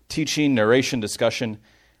 teaching, narration, discussion,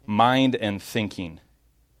 mind, and thinking.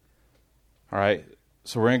 All right,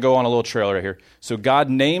 so we're going to go on a little trail right here. So God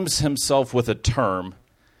names himself with a term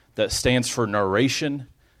that stands for narration,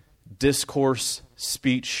 discourse,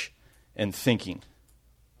 speech, and thinking.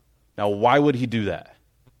 Now, why would he do that?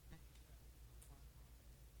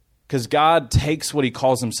 Because God takes what he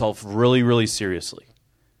calls himself really, really seriously.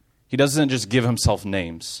 He doesn't just give himself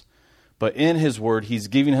names, but in his word, he's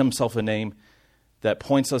giving himself a name that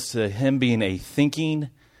points us to him being a thinking,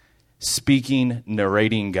 speaking,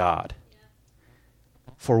 narrating God,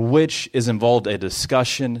 for which is involved a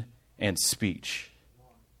discussion and speech.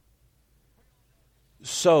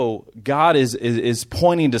 So God is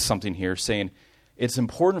pointing to something here, saying it's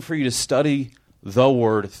important for you to study the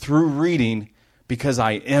Word through reading, because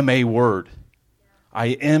I am a Word. I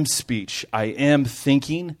am speech. I am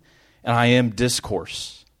thinking, and I am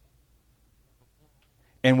discourse.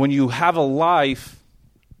 And when you have a life,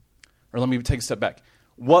 or let me take a step back,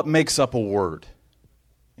 what makes up a word?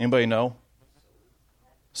 Anybody know?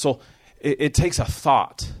 So it takes a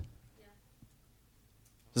thought.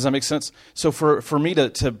 Does that make sense? So for me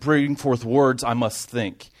to bring forth words, I must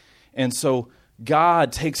think. And so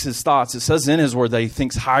God takes his thoughts. It says in his word that he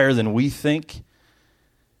thinks higher than we think.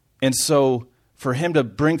 And so for him to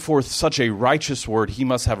bring forth such a righteous word, he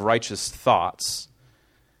must have righteous thoughts.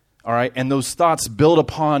 All right? And those thoughts build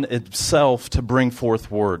upon itself to bring forth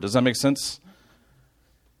word. Does that make sense?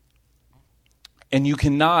 And you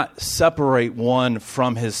cannot separate one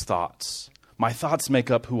from his thoughts. My thoughts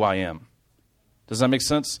make up who I am. Does that make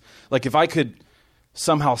sense? Like if I could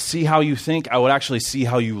somehow see how you think, I would actually see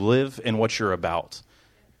how you live and what you're about.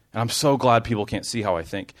 And I'm so glad people can't see how I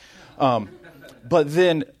think. But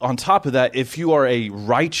then on top of that, if you are a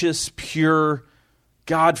righteous, pure,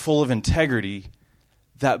 God full of integrity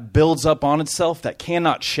that builds up on itself, that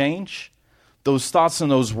cannot change, those thoughts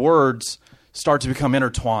and those words start to become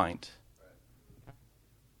intertwined.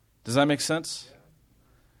 Does that make sense?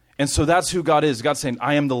 And so that's who God is. God's saying,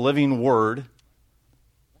 I am the living word,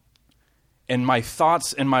 and my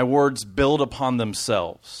thoughts and my words build upon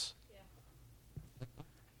themselves.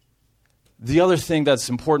 The other thing that's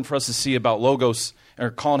important for us to see about Logos, or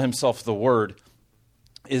calling himself the Word,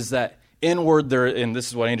 is that in Word there, and this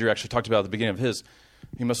is what Andrew actually talked about at the beginning of his,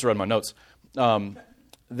 he must have read my notes,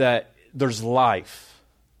 that there's life,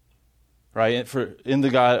 right? For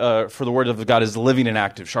the Word of God is living and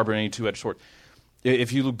active, sharper than any two-edged sword.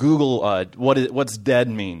 If you Google what's dead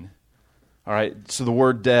mean, all right? So the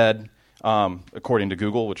word dead, according to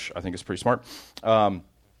Google, which I think is pretty smart,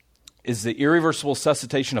 is the irreversible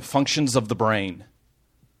cessation of functions of the brain.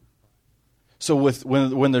 So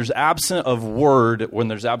when there's absent of word, when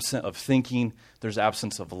there's absent of thinking, there's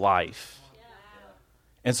absence of life. Yeah.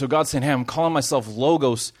 And so God's saying, hey, I'm calling myself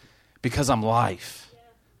Logos because I'm life. Yeah.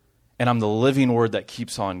 And I'm the living word that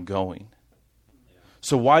keeps on going. Yeah.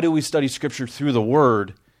 So why do we study Scripture through the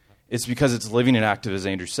Word? It's because it's living and active, as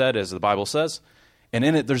Andrew said, as the Bible says. And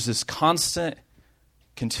in it, there's this constant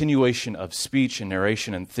continuation of speech and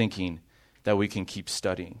narration and thinking that we can keep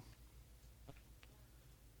studying.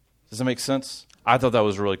 Does that make sense? I thought that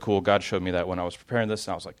was really cool. God showed me that when I was preparing this,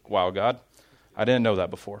 and I was like, wow, God, I didn't know that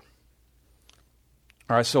before.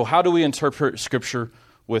 All right, so how do we interpret Scripture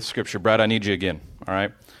with Scripture? Brad, I need you again, all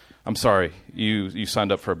right? I'm sorry. You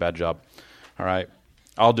signed up for a bad job, all right?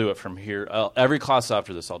 I'll do it from here. Every class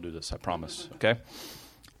after this, I'll do this, I promise, okay?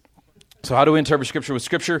 So how do we interpret Scripture with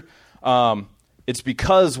Scripture? It's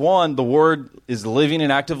because, one, the Word is living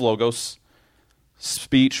and active Logos,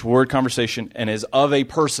 speech, word, conversation, and is of a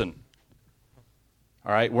person.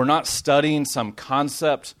 All right? We're not studying some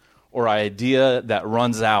concept or idea that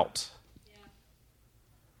runs out. Yeah.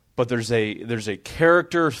 But there's a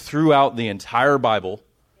character throughout the entire Bible.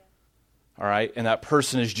 Yeah. All right? And that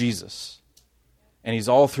person is Jesus. And he's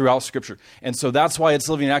all throughout Scripture. And so that's why it's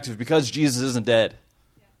living and active, because Jesus isn't dead.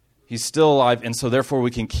 He's still alive, and so therefore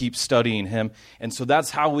we can keep studying him. And so that's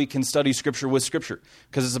how we can study Scripture with Scripture,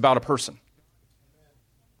 because it's about a person.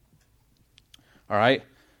 All right?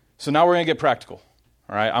 So now we're going to get practical.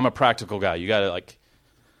 All right? I'm a practical guy. You got to,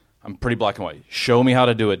 I'm pretty black and white. Show me how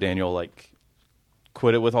to do it, Daniel.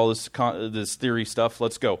 Quit it with all this theory stuff.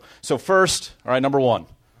 Let's go. So first, all right, number one.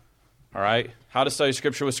 All right? How to study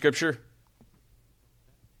Scripture with Scripture?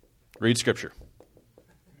 Read Scripture.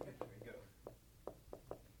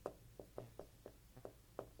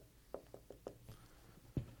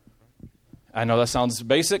 I know that sounds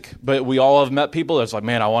basic, but we all have met people that's like,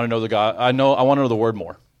 man, I want to know the God. I want to know the Word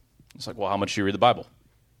more. It's like, well, how much do you read the Bible?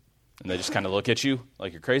 And they just kind of look at you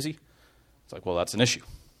like you're crazy. It's like, well, that's an issue.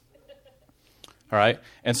 All right?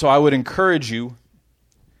 And so I would encourage you,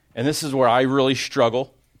 and this is where I really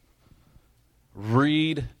struggle,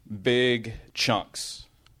 read big chunks.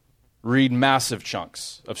 Read massive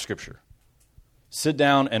chunks of Scripture. Sit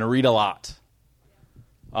down and read a lot.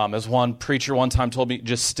 As one preacher one time told me,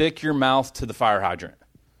 just stick your mouth to the fire hydrant,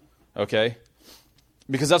 okay?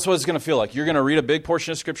 Because that's what it's going to feel like. You're going to read a big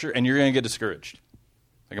portion of Scripture, and you're going to get discouraged.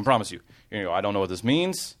 I can promise you. You're going to go, I don't know what this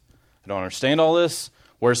means. I don't understand all this.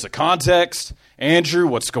 Where's the context? Andrew,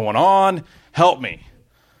 what's going on? Help me,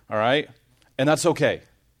 all right? And that's okay,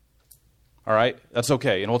 all right? That's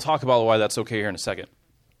okay, and we'll talk about why that's okay here in a second.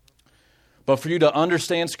 But for you to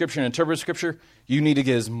understand Scripture and interpret Scripture, you need to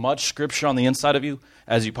get as much Scripture on the inside of you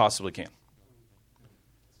as you possibly can.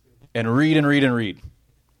 And read and read and read.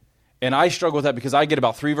 And I struggle with that because I get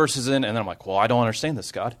about 3 verses in, and then I'm like, well, I don't understand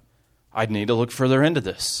this, God. I need to look further into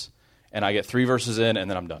this. And I get 3 verses in, and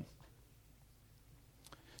then I'm done.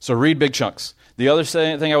 So read big chunks. The other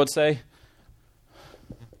thing I would say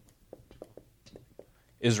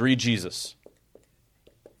is read Jesus.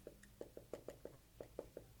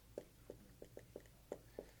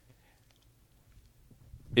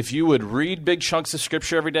 If you would read big chunks of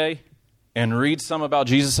Scripture every day and read some about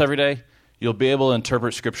Jesus every day, you'll be able to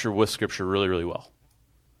interpret Scripture with Scripture really, really well.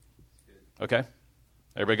 Okay?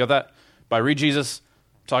 Everybody got that? By read Jesus,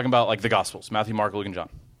 I'm talking about the Gospels, Matthew, Mark, Luke, and John.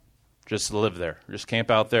 Just live there. Just camp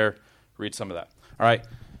out there, read some of that. All right?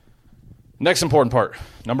 Next important part,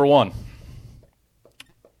 number 1,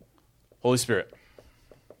 Holy Spirit.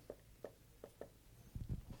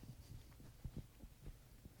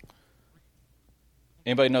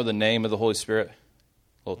 Anybody know the name of the Holy Spirit?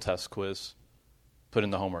 A little test quiz. Put in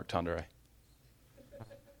the homework, Tandere.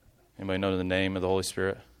 Anybody know the name of the Holy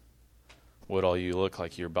Spirit? Would all you look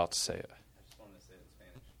like you're about to say it? I just want to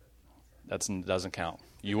That doesn't count.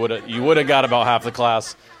 You would have got about half the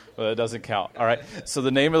class, but it doesn't count. All right. So the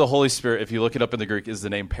name of the Holy Spirit, if you look it up in the Greek, is the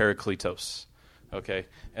name Parakletos. Okay.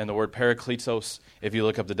 And the word Parakletos, if you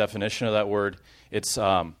look up the definition of that word, it's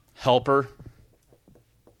helper,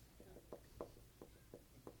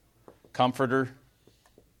 comforter,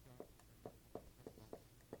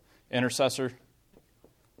 intercessor.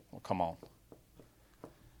 Well, come on.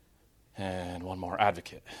 And one more,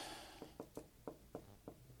 advocate.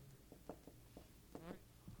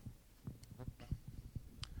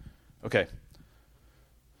 Okay.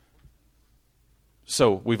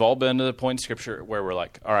 So we've all been to the point in Scripture where we're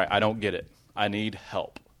like, all right, I don't get it. I need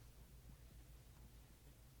help.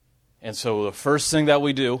 And so the first thing that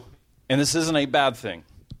we do, and this isn't a bad thing,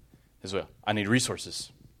 is I need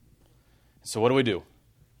resources. So what do?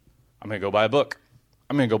 I'm going to go buy a book.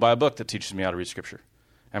 I'm going to go buy a book that teaches me how to read Scripture.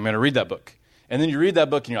 I'm going to read that book. And then you read that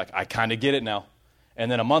book and you're like, I kind of get it now. And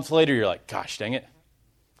then a month later you're like, gosh, dang it.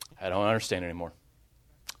 I don't understand anymore.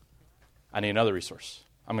 I need another resource.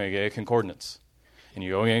 I'm going to get a concordance. And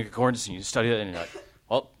you go get a concordance and you study it and you're like,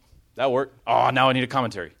 well, that worked. Oh, now I need a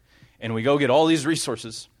commentary. And we go get all these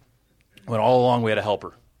resources when all along we had a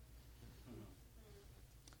helper.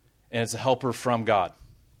 And it's a helper from God.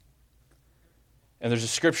 And there's a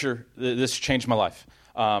scripture, this changed my life.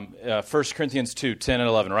 1 Corinthians 2, 10 and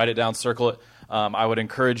 11. Write it down, circle it. I would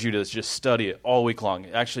encourage you to just study it all week long.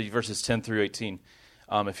 Actually, verses 10 through 18,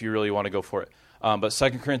 if you really want to go for it. But 2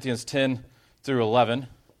 Corinthians 10 through 11.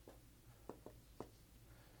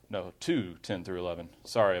 No, 2, 10 through 11.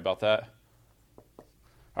 Sorry about that.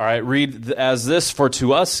 All right, read as this. For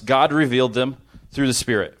to us God revealed them through the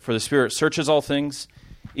Spirit. For the Spirit searches all things,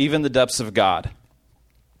 even the depths of God.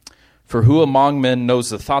 For who among men knows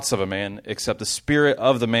the thoughts of a man, except the spirit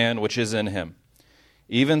of the man which is in him?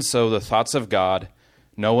 Even so, the thoughts of God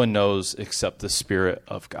no one knows except the Spirit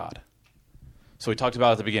of God. So we talked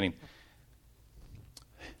about at the beginning.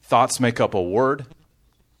 Thoughts make up a word.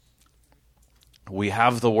 We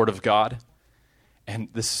have the Word of God. And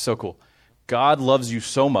this is so cool. God loves you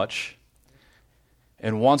so much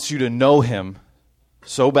and wants you to know Him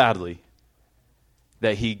so badly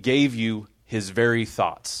that He gave you His very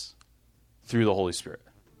thoughts through the Holy Spirit.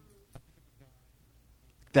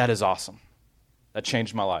 That is awesome. That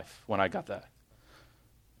changed my life when I got that.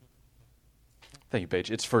 Thank you,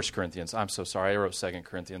 Paige. It's 1 Corinthians. I'm so sorry. I wrote 2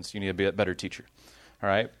 Corinthians. You need to be a better teacher. All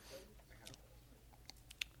right?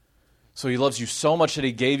 So He loves you so much that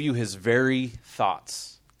He gave you His very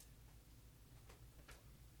thoughts.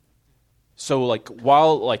 So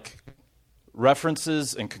while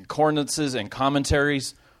references and concordances and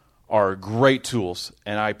commentaries are great tools,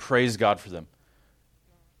 and I praise God for them,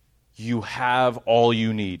 you have all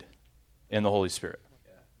you need in the Holy Spirit.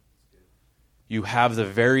 You have the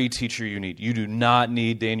very teacher you need. You do not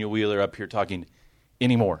need Daniel Wheeler up here talking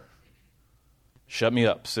anymore. Shut me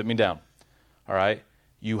up. Sit me down. All right?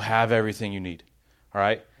 You have everything you need. All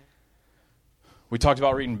right? We talked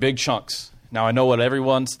about reading big chunks. Now, I know what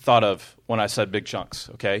everyone's thought of when I said big chunks,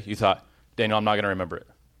 okay? You thought, Daniel, I'm not going to remember it.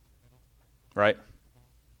 Right?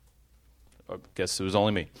 I guess it was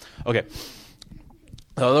only me. Okay.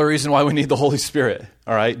 The other reason why we need the Holy Spirit,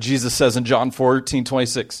 all right? Jesus says in John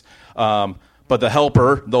 14:26, but the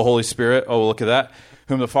Helper, the Holy Spirit, oh, look at that,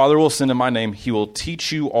 whom the Father will send in my name, He will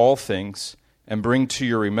teach you all things and bring to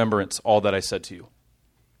your remembrance all that I said to you.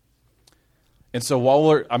 And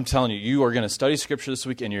so I'm telling you, you are going to study Scripture this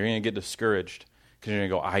week and you're going to get discouraged because you're going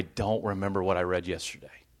to go, I don't remember what I read yesterday.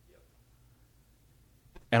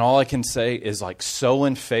 And all I can say is sow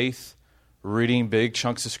in faith, reading big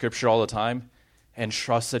chunks of Scripture all the time, and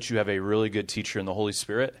trust that you have a really good teacher in the Holy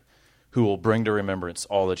Spirit who will bring to remembrance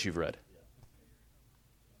all that you've read.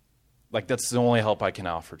 That's the only help I can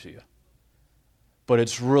offer to you. But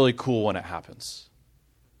it's really cool when it happens.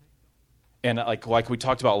 And like we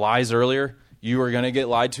talked about lies earlier, you are going to get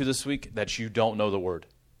lied to this week that you don't know the Word.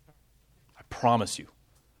 I promise you.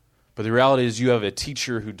 But the reality is you have a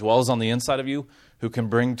teacher who dwells on the inside of you who can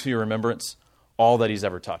bring to your remembrance all that He's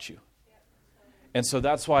ever taught you. And so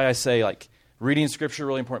that's why I say, reading Scripture is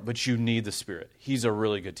really important, but you need the Spirit. He's a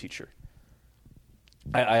really good teacher.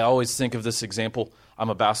 I always think of this example. I'm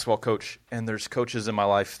a basketball coach, and there's coaches in my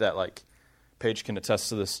life that, Paige can attest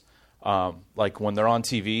to this. When they're on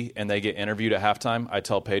TV and they get interviewed at halftime, I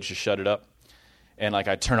tell Paige to shut it up. And,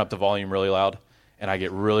 I turn up the volume really loud, and I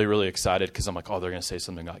get really, really excited because I'm like, oh, they're going to say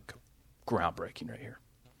something groundbreaking right here.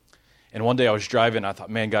 And one day I was driving, and I thought,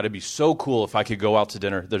 man, God, it'd be so cool if I could go out to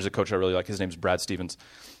dinner. There's a coach I really like. His name's Brad Stevens.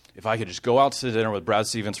 If I could just go out to dinner with Brad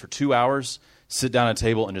Stevens for 2 hours, sit down at a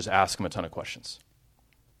table, and just ask him a ton of questions.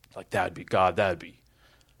 That'd be,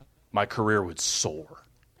 my career would soar.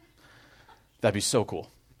 That'd be so cool.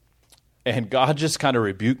 And God just kind of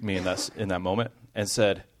rebuked me in that moment and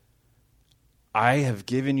said, I have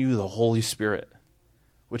given you the Holy Spirit,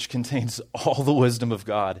 which contains all the wisdom of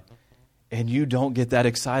God, and you don't get that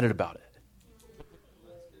excited about it.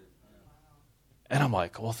 And I'm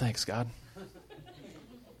like, well, thanks, God.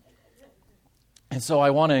 And so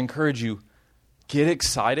I want to encourage you, get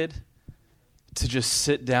excited to just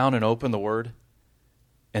sit down and open the Word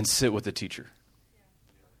and sit with the teacher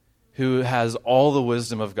who has all the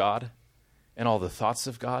wisdom of God and all the thoughts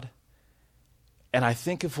of God. And I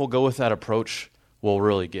think if we'll go with that approach, we'll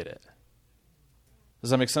really get it. Does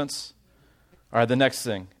that make sense? All right, the next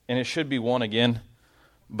thing, and it should be 1 again,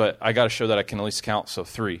 but I got to show that I can at least count, so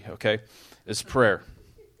 3, okay, is prayer.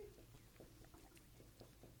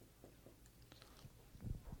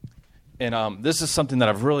 And this is something that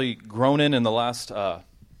I've really grown in the last,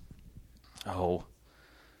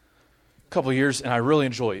 couple of years, and I really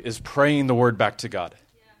enjoy, is praying the Word back to God.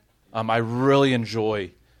 I really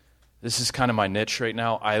enjoy, this is kind of my niche right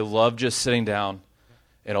now. I love just sitting down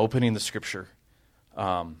and opening the Scripture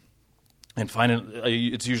and finding,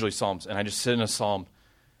 it's usually Psalms, and I just sit in a Psalm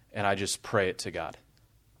and I just pray it to God.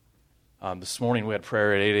 This morning we had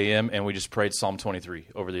prayer at 8 a.m. and we just prayed Psalm 23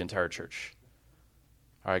 over the entire church.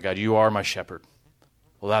 All right, God, you are my shepherd.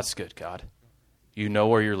 Well, that's good, God. You know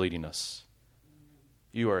where you're leading us.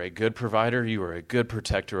 You are a good provider. You are a good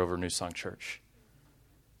protector over New Song Church.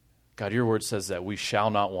 God, your word says that we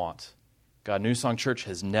shall not want. God, New Song Church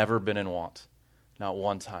has never been in want. Not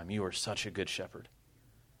one time. You are such a good shepherd.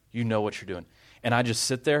 You know what you're doing. And I just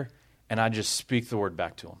sit there and I just speak the word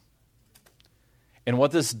back to him. And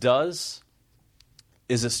what this does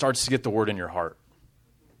is it starts to get the word in your heart.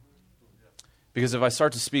 Because if I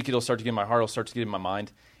start to speak, it'll start to get in my heart, it'll start to get in my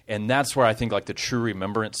mind. And that's where I think like the true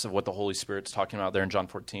remembrance of what the Holy Spirit's talking about there in John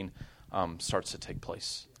 14 starts to take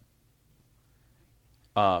place.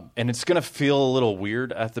 And it's going to feel a little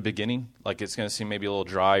weird at the beginning. Like it's going to seem maybe a little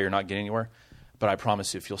dry or not getting anywhere. But I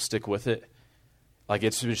promise you, if you'll stick with it, like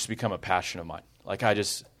it's just become a passion of mine. Like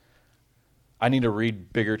I need to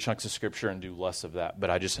read bigger chunks of Scripture and do less of that. But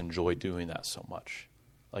I just enjoy doing that so much.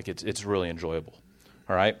 Like it's really enjoyable.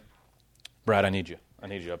 All right? Brad, I need you. I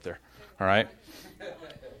need you up there. All right?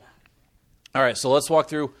 All right, so let's walk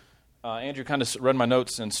through. Andrew kind of read my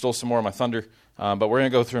notes and stole some more of my thunder, but we're going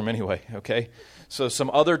to go through them anyway, okay? So some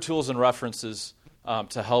other tools and references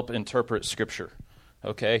to help interpret Scripture,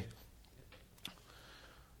 okay?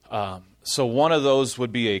 So one of those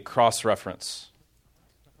would be a cross-reference,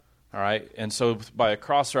 all right? And so by a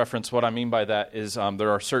cross-reference, what I mean by that is there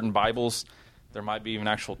are certain Bibles. There might be even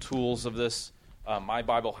actual tools of this. My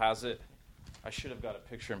Bible has it. I should have got a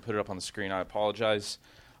picture and put it up on the screen. I apologize.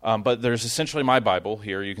 But there's essentially my Bible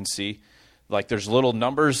here. You can see, like, there's little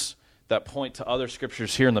numbers that point to other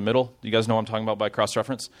scriptures here in the middle. You guys know what I'm talking about by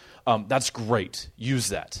cross-reference? That's great. Use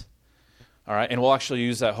that. All right? And we'll actually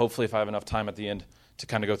use that, hopefully, if I have enough time at the end to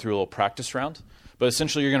kind of go through a little practice round. But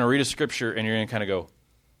essentially, you're going to read a scripture, and you're going to kind of go,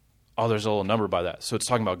 oh, there's a little number by that. So it's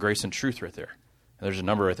talking about grace and truth right there. And there's a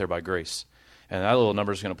number right there by grace. And that little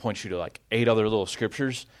number is going to point you to, like, 8 other little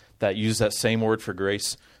scriptures that use that same word for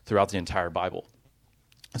grace throughout the entire Bible.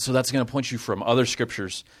 And so that's going to point you from other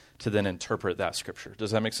scriptures to then interpret that scripture.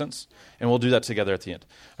 Does that make sense? And we'll do that together at the end.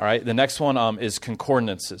 All right, the next one is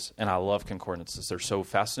concordances, and I love concordances. They're so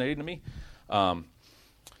fascinating to me.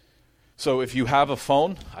 So if you have a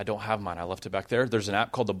phone, I don't have mine. I left it back there. There's an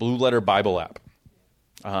app called the Blue Letter Bible app.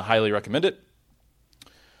 Highly recommend it.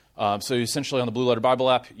 So essentially on the Blue Letter Bible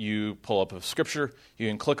app, you pull up a scripture. You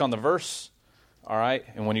can click on the verse. All right,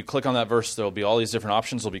 and when you click on that verse, there will be all these different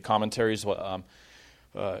options. There will be commentaries, what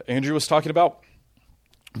Andrew was talking about.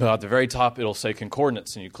 But at the very top, it'll say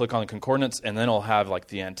concordance, and you click on the concordance, and then it'll have like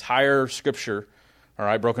the entire scripture, all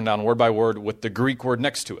right, broken down word by word with the Greek word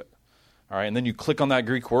next to it. All right, and then you click on that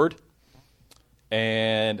Greek word,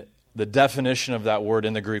 and the definition of that word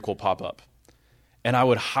in the Greek will pop up. And I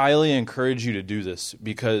would highly encourage you to do this,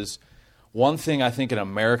 because one thing I think in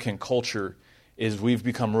American culture is we've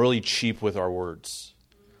become really cheap with our words.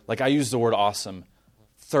 Like I use the word awesome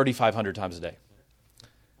 3,500 times a day.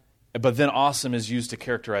 But then awesome is used to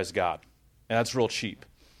characterize God. And that's real cheap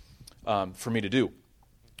for me to do.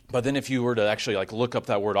 But then if you were to actually like look up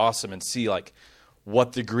that word awesome and see like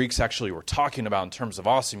what the Greeks actually were talking about in terms of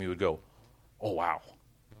awesome, you would go, oh, wow.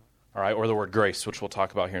 All right, or the word grace, which we'll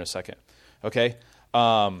talk about here in a second. Okay?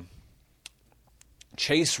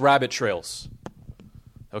 Chase rabbit trails.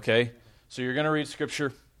 Okay? So you're going to read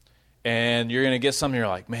Scripture, and you're going to get something you're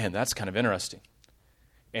like, man, that's kind of interesting.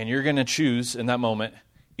 And you're going to choose in that moment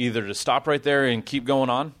either to stop right there and keep going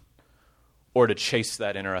on or to chase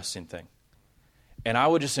that interesting thing. And I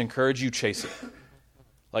would just encourage you, chase it.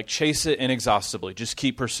 Like, chase it inexhaustibly. Just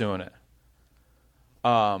keep pursuing it.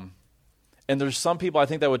 And there's some people, I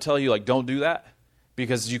think, that would tell you, like, don't do that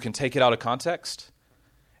because you can take it out of context.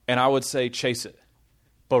 And I would say chase it,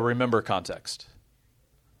 but remember context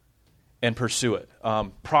and pursue it.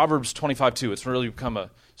 Proverbs 25:2. It's really become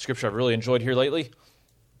a scripture I've really enjoyed here lately.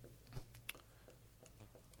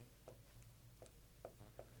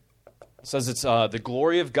 It says it's the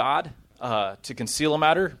glory of God to conceal a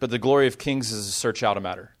matter, but the glory of kings is to search out a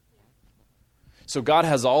matter. So God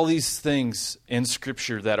has all these things in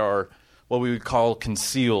Scripture that are what we would call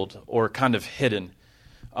concealed or kind of hidden.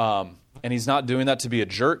 And he's not doing that to be a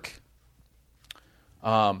jerk.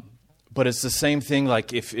 But it's the same thing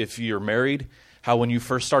like if you're married, how when you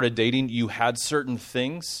first started dating, you had certain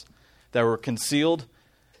things that were concealed,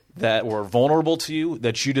 that were vulnerable to you,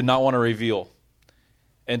 that you did not want to reveal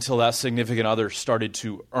until that significant other started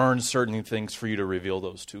to earn certain things for you to reveal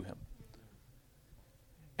those to him.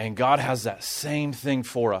 And God has that same thing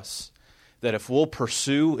for us, that if we'll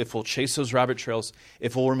pursue, if we'll chase those rabbit trails,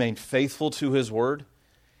 if we'll remain faithful to his word,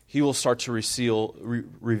 he will start to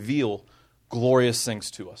reveal glorious things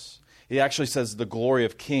to us. He actually says the glory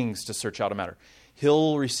of kings to search out a matter.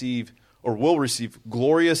 He'll receive, or will receive,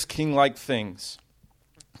 glorious king-like things,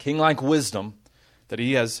 king-like wisdom that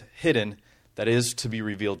he has hidden that is to be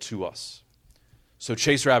revealed to us. So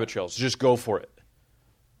chase rabbit trails. Just go for it.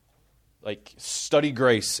 Like, study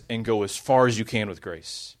grace and go as far as you can with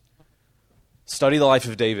grace. Study the life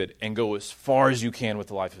of David and go as far as you can with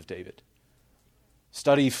the life of David.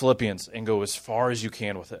 Study Philippians and go as far as you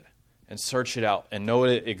can with it. And search it out and know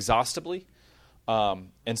it exhaustively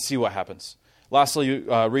and see what happens. Lastly,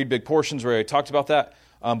 read big portions where I talked about that.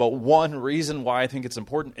 But one reason why I think it's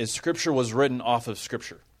important is Scripture was written off of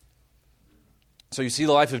Scripture. So you see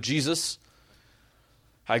the life of Jesus.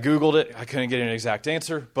 I Googled it. I couldn't get an exact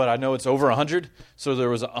answer, but I know it's over 100. So there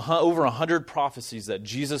was over 100 prophecies that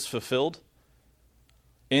Jesus fulfilled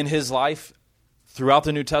in his life throughout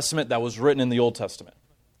the New Testament that was written in the Old Testament.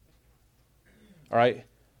 All right?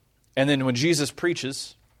 And then when Jesus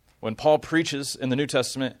preaches, when Paul preaches in the New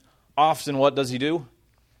Testament, often what does he do?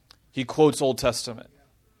 He quotes Old Testament.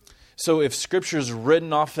 So if Scripture is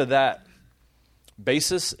written off of that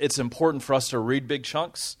basis, it's important for us to read big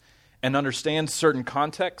chunks and understand certain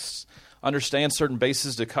contexts, understand certain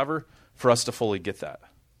bases to cover for us to fully get that.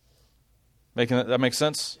 That make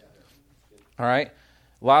sense? All right.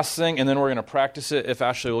 Last thing, and then we're going to practice it if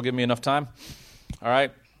Ashley will give me enough time. All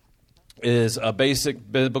right. Is a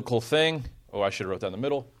basic biblical thing. Oh, I should have wrote that in the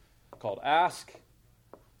middle. Called ask.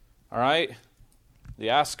 All right.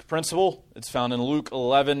 The ask principle. It's found in Luke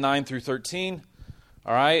 11:9 through 13.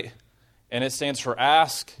 All right. And it stands for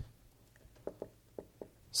ask,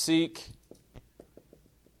 seek,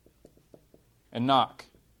 and knock.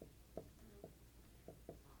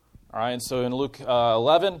 All right. And so in Luke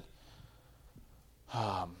 11,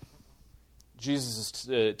 Jesus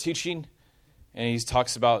is teaching. And he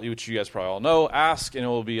talks about, which you guys probably all know, ask and it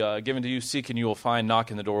will be given to you, seek and you will find, knock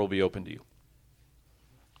and the door will be open to you.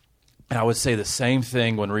 And I would say the same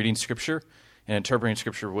thing when reading Scripture and interpreting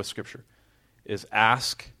Scripture with Scripture, is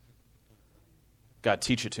ask, God,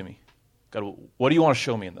 teach it to me. God, what do you want to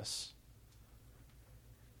show me in this?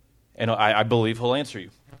 And I believe he'll answer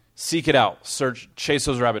you. Seek it out, search, chase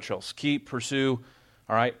those rabbit trails, pursue,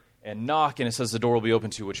 all right? And knock, and it says the door will be open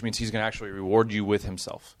to you, which means he's going to actually reward you with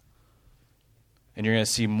himself. And you're going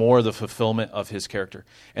to see more of the fulfillment of his character.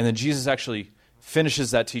 And then Jesus actually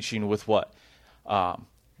finishes that teaching with what?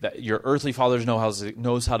 That your earthly father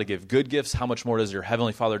knows how to give good gifts. How much more does your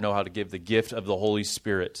heavenly Father know how to give the gift of the Holy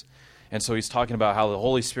Spirit? And so he's talking about how the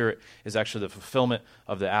Holy Spirit is actually the fulfillment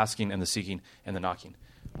of the asking and the seeking and the knocking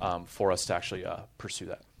for us to actually pursue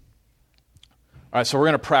that. All right, so we're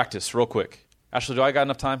going to practice real quick. Ashley, do I got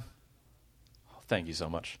enough time? Oh, thank you so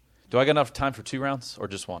much. Do I got enough time for 2 rounds or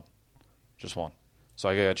just one? Just one. So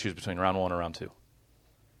I got to choose between round 1 and round 2.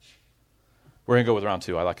 We're going to go with round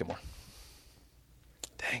 2. I like it more.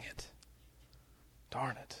 Dang it.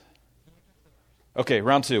 Darn it. Okay,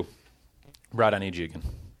 round 2. Brad, I need you again.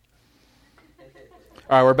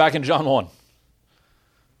 All right, we're back in John 1.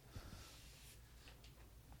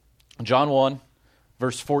 John 1,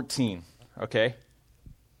 verse 14. Okay?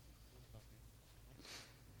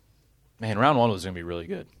 Man, round 1 was going to be really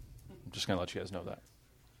good. I'm just going to let you guys know that.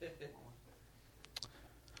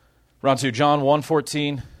 Round 2, John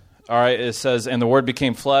 1:14. All right, it says, and the Word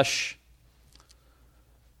became flesh.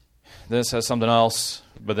 Then it says something else,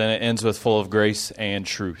 but then it ends with full of grace and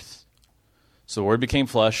truth. So the Word became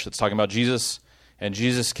flesh. It's talking about Jesus, and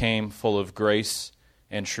Jesus came full of grace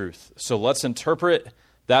and truth. So let's interpret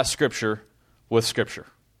that scripture with Scripture.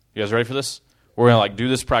 You guys ready for this? We're going to do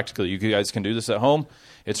this practically. You guys can do this at home.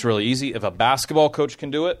 It's really easy. If a basketball coach can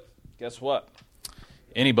do it, guess what?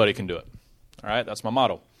 Anybody can do it. All right, that's my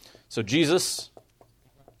motto. So Jesus,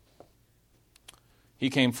 he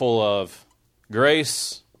came full of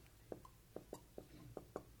grace.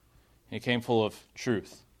 He came full of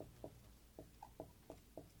truth.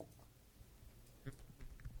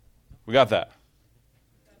 We got that.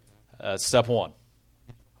 That's step one.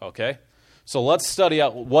 Okay? So let's study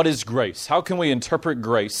out what is grace. How can we interpret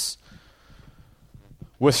grace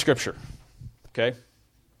with Scripture? Okay?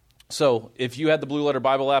 So if you had the Blue Letter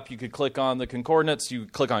Bible app, you could click on the concordance. You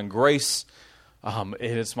could click on grace.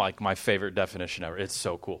 It's like my favorite definition ever. It's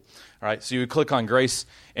so cool. All right? So you would click on grace,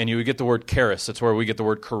 and you would get the word charis. That's where we get the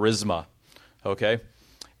word charisma. Okay?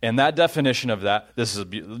 And that definition of that, this is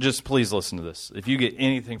just please listen to this. If you get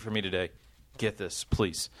anything from me today, get this,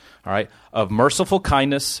 please. All right? Of merciful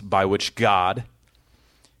kindness by which God,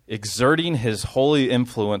 exerting his holy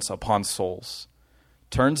influence upon souls,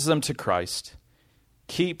 turns them to Christ,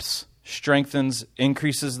 keeps, strengthens,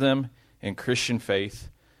 increases them in Christian faith,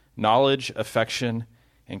 knowledge, affection,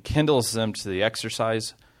 and kindles them to the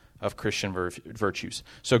exercise of Christian virtues.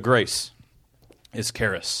 So grace is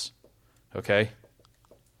charis. Okay?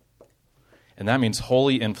 And that means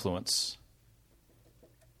holy influence.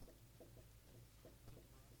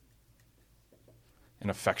 And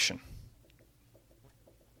affection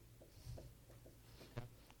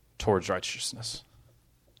towards righteousness.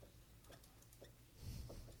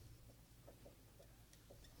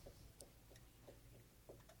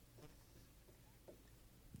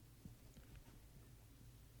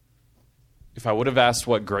 If I would have asked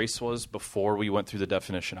what grace was before we went through the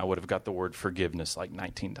definition, I would have got the word forgiveness like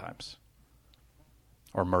 19 times.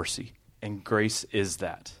 Or mercy. And grace is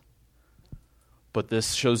that. But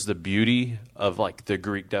this shows the beauty of the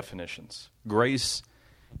Greek definitions. Grace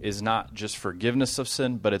is not just forgiveness of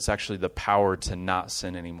sin, but it's actually the power to not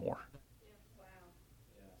sin anymore.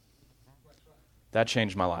 That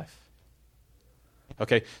changed my life.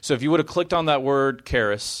 Okay, so if you would have clicked on that word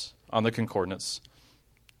charis on the concordance,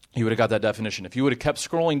 you would have got that definition. If you would have kept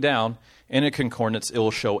scrolling down in a concordance, it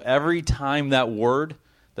will show every time that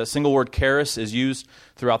single word charis is used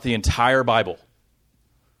throughout the entire Bible.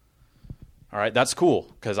 All right, that's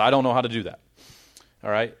cool, because I don't know how to do that.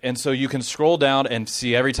 All right, and so you can scroll down and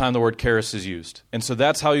see every time the word charis is used. And so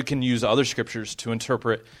that's how you can use other scriptures to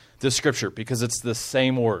interpret this scripture, because it's the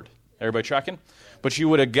same word. Everybody tracking? But you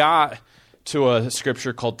would have got to a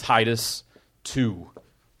scripture called Titus 2,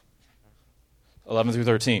 11 through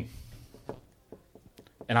 13.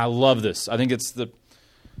 And I love this. I think it's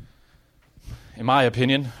in my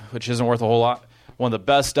opinion, which isn't worth a whole lot, one of the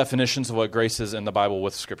best definitions of what grace is in the Bible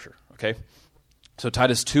with Scripture. Okay? So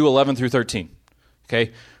Titus 2, 11 through 13.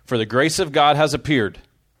 Okay? For the grace of God has appeared.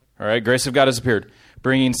 All right? Grace of God has appeared,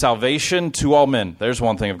 bringing salvation to all men. There's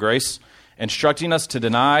one thing of grace. Instructing us to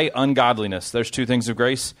deny ungodliness. There's two things of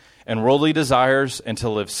grace. And worldly desires, and to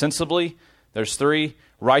live sensibly. There's 3.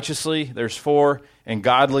 Righteously. There's 4. And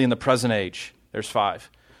godly in the present age. There's 5.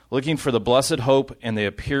 Looking for the blessed hope and the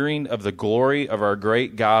appearing of the glory of our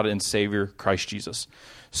great God and Savior, Christ Jesus.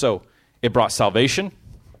 So, it brought salvation.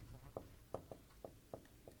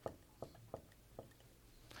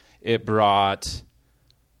 It brought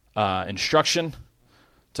instruction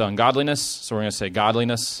to ungodliness. So we're going to say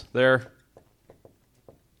godliness there.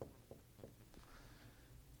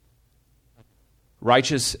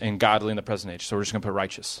 Righteous and godly in the present age. So we're just going to put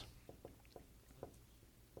righteous.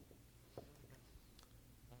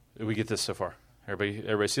 Did we get this so far?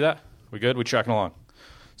 Everybody see that? We good? We tracking along?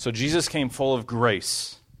 So Jesus came full of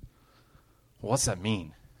grace. What's that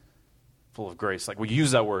mean? Full of grace. We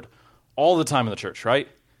use that word all the time in the church, right?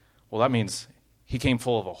 Well, that means he came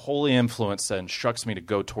full of a holy influence that instructs me to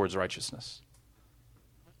go towards righteousness.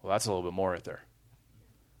 Well, that's a little bit more right there.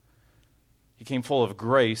 He came full of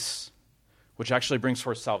grace, which actually brings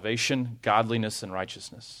forth salvation, godliness, and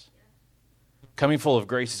righteousness. Coming full of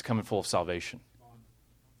grace is coming full of salvation.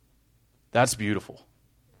 That's beautiful.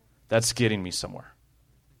 That's getting me somewhere.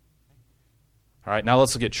 All right, now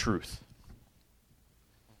let's look at truth.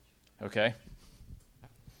 Okay?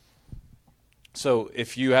 So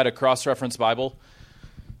if you had a cross-reference Bible,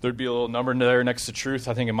 there'd be a little number there next to truth.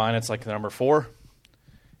 I think in mine it's the number 4.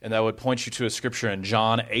 And that would point you to a scripture in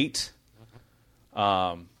John 8,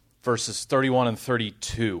 verses 31 and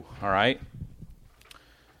 32. All right?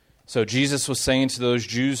 So Jesus was saying to those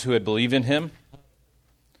Jews who had believed in him,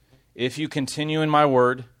 if you continue in my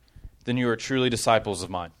word, then you are truly disciples of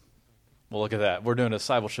mine. Well, look at that. We're doing a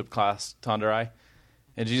discipleship class, Tandarai.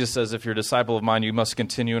 And Jesus says, if you're a disciple of mine, you must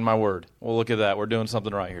continue in my word. Well, look at that. We're doing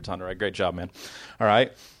something right here, Tanda. Right? Great job, man. All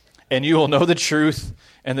right. And you will know the truth,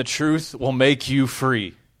 and the truth will make you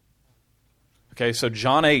free. Okay, so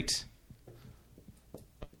John 8,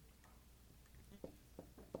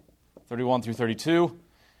 31 through 32,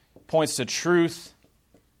 points to truth,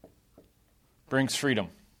 brings freedom.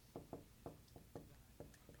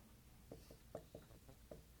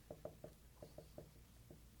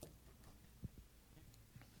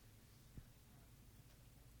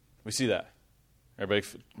 We see that. Everybody,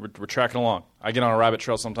 we're tracking along. I get on a rabbit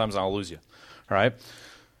trail sometimes and I'll lose you. All right?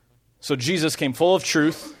 So Jesus came full of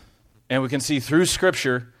truth, and we can see through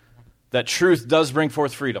Scripture that truth does bring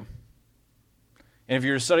forth freedom. And if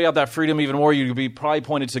you were to study out that freedom even more, you'd be probably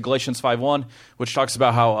pointed to Galatians 5:1, which talks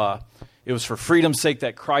about how it was for freedom's sake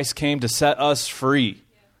that Christ came to set us free.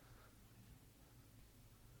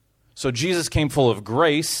 So Jesus came full of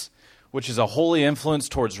grace, which is a holy influence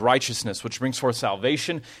towards righteousness, which brings forth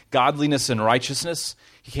salvation, godliness, and righteousness.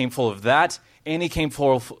 He came full of that, and he came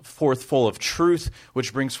forth full of truth,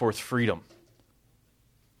 which brings forth freedom.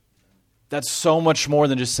 That's so much more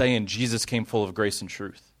than just saying Jesus came full of grace and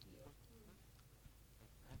truth.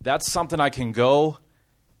 That's something I can go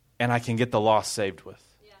and I can get the lost saved with.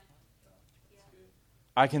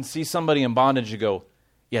 I can see somebody in bondage and go,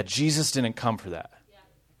 yeah, Jesus didn't come for that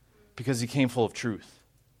because he came full of truth.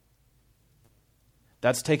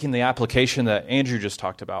 That's taking the application that Andrew just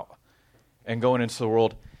talked about and going into the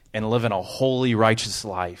world and living a holy, righteous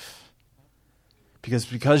life. Because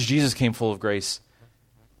Jesus came full of grace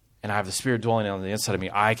and I have the Spirit dwelling on the inside of me,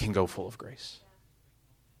 I can go full of grace.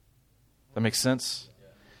 That makes sense?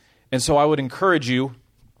 And so I would encourage you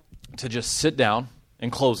to just sit down, in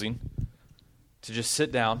closing, to just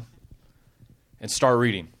sit down and start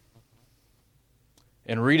reading.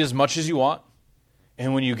 And read as much as you want.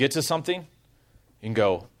 And when you get to something, you can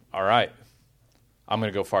go, all right, I'm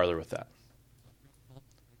going to go farther with that.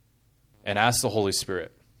 And ask the Holy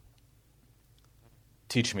Spirit,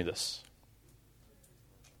 teach me this.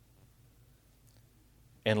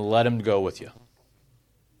 And let him go with you.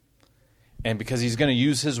 And because he's going to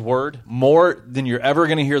use his word more than you're ever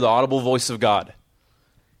going to hear the audible voice of God,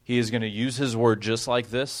 he is going to use his word just like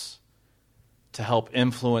this to help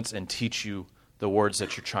influence and teach you the words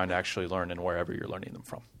that you're trying to actually learn and wherever you're learning them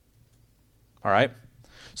from. All right?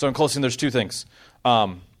 So in closing, there's two things.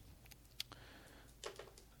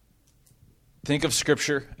 Think of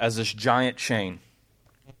Scripture as this giant chain.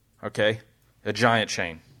 Okay? A giant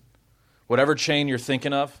chain. Whatever chain you're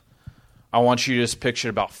thinking of, I want you to just picture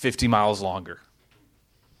it about 50 miles longer.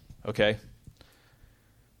 Okay?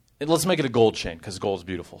 And let's make it a gold chain, because gold's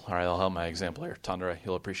beautiful. All right, I'll help my example here. Tandere,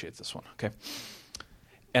 you'll appreciate this one. Okay?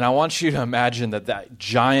 And I want you to imagine that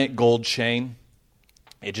giant gold chain,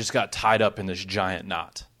 it just got tied up in this giant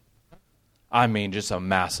knot. I mean, just a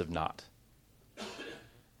massive knot.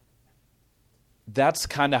 That's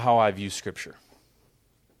kind of how I view Scripture.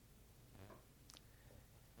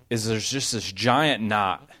 Is there's just this giant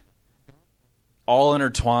knot, all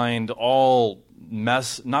intertwined, all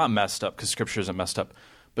not messed up, because Scripture isn't messed up,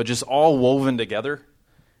 but just all woven together.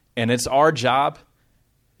 And it's our job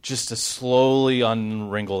just to slowly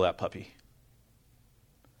unwrinkle that puppy.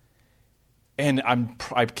 And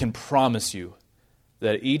I can promise you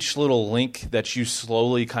that each little link that you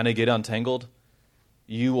slowly kind of get untangled,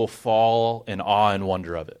 you will fall in awe and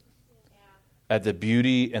wonder of it. At the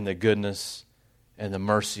beauty and the goodness and the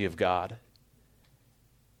mercy of God.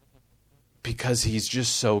 Because he's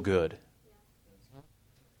just so good.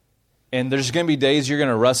 And there's going to be days you're going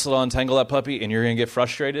to wrestle to untangle that puppy and you're going to get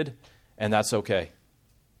frustrated, and that's okay.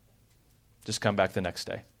 Just come back the next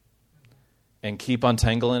day. And keep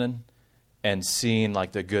untangling and seeing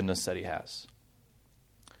like the goodness that he has.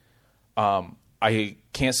 I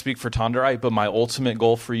can't speak for Tandere, but my ultimate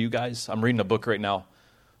goal for you guys, I'm reading a book right now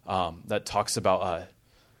that talks about,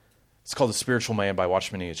 it's called The Spiritual Man by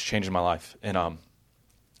Watchman Nee. It's changing my life. And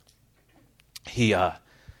he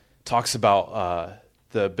talks about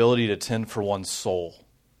the ability to tend for one's soul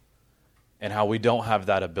and how we don't have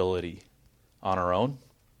that ability on our own.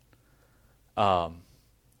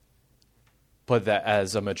 But that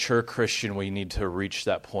as a mature Christian, we need to reach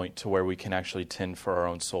that point to where we can actually tend for our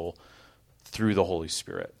own soul through the Holy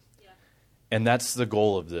Spirit. Yeah. And that's the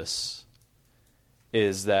goal of this,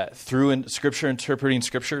 is that through Scripture, interpreting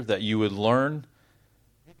Scripture, that you would learn,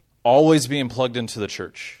 always being plugged into the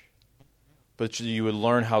church, but you would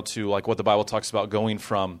learn how to, like what the Bible talks about, going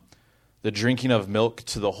from the drinking of milk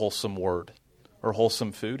to the wholesome word or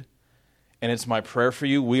wholesome food. And it's my prayer for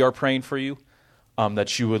you, we are praying for you,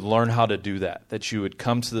 that you would learn how to do that you would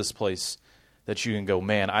come to this place that you can go,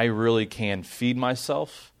 man, I really can feed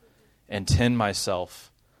myself and tend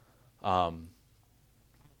myself for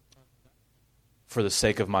the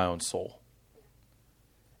sake of my own soul.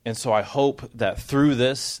 And so I hope that through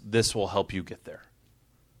this will help you get there.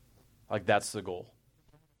 Like, that's the goal.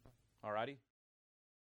 All righty?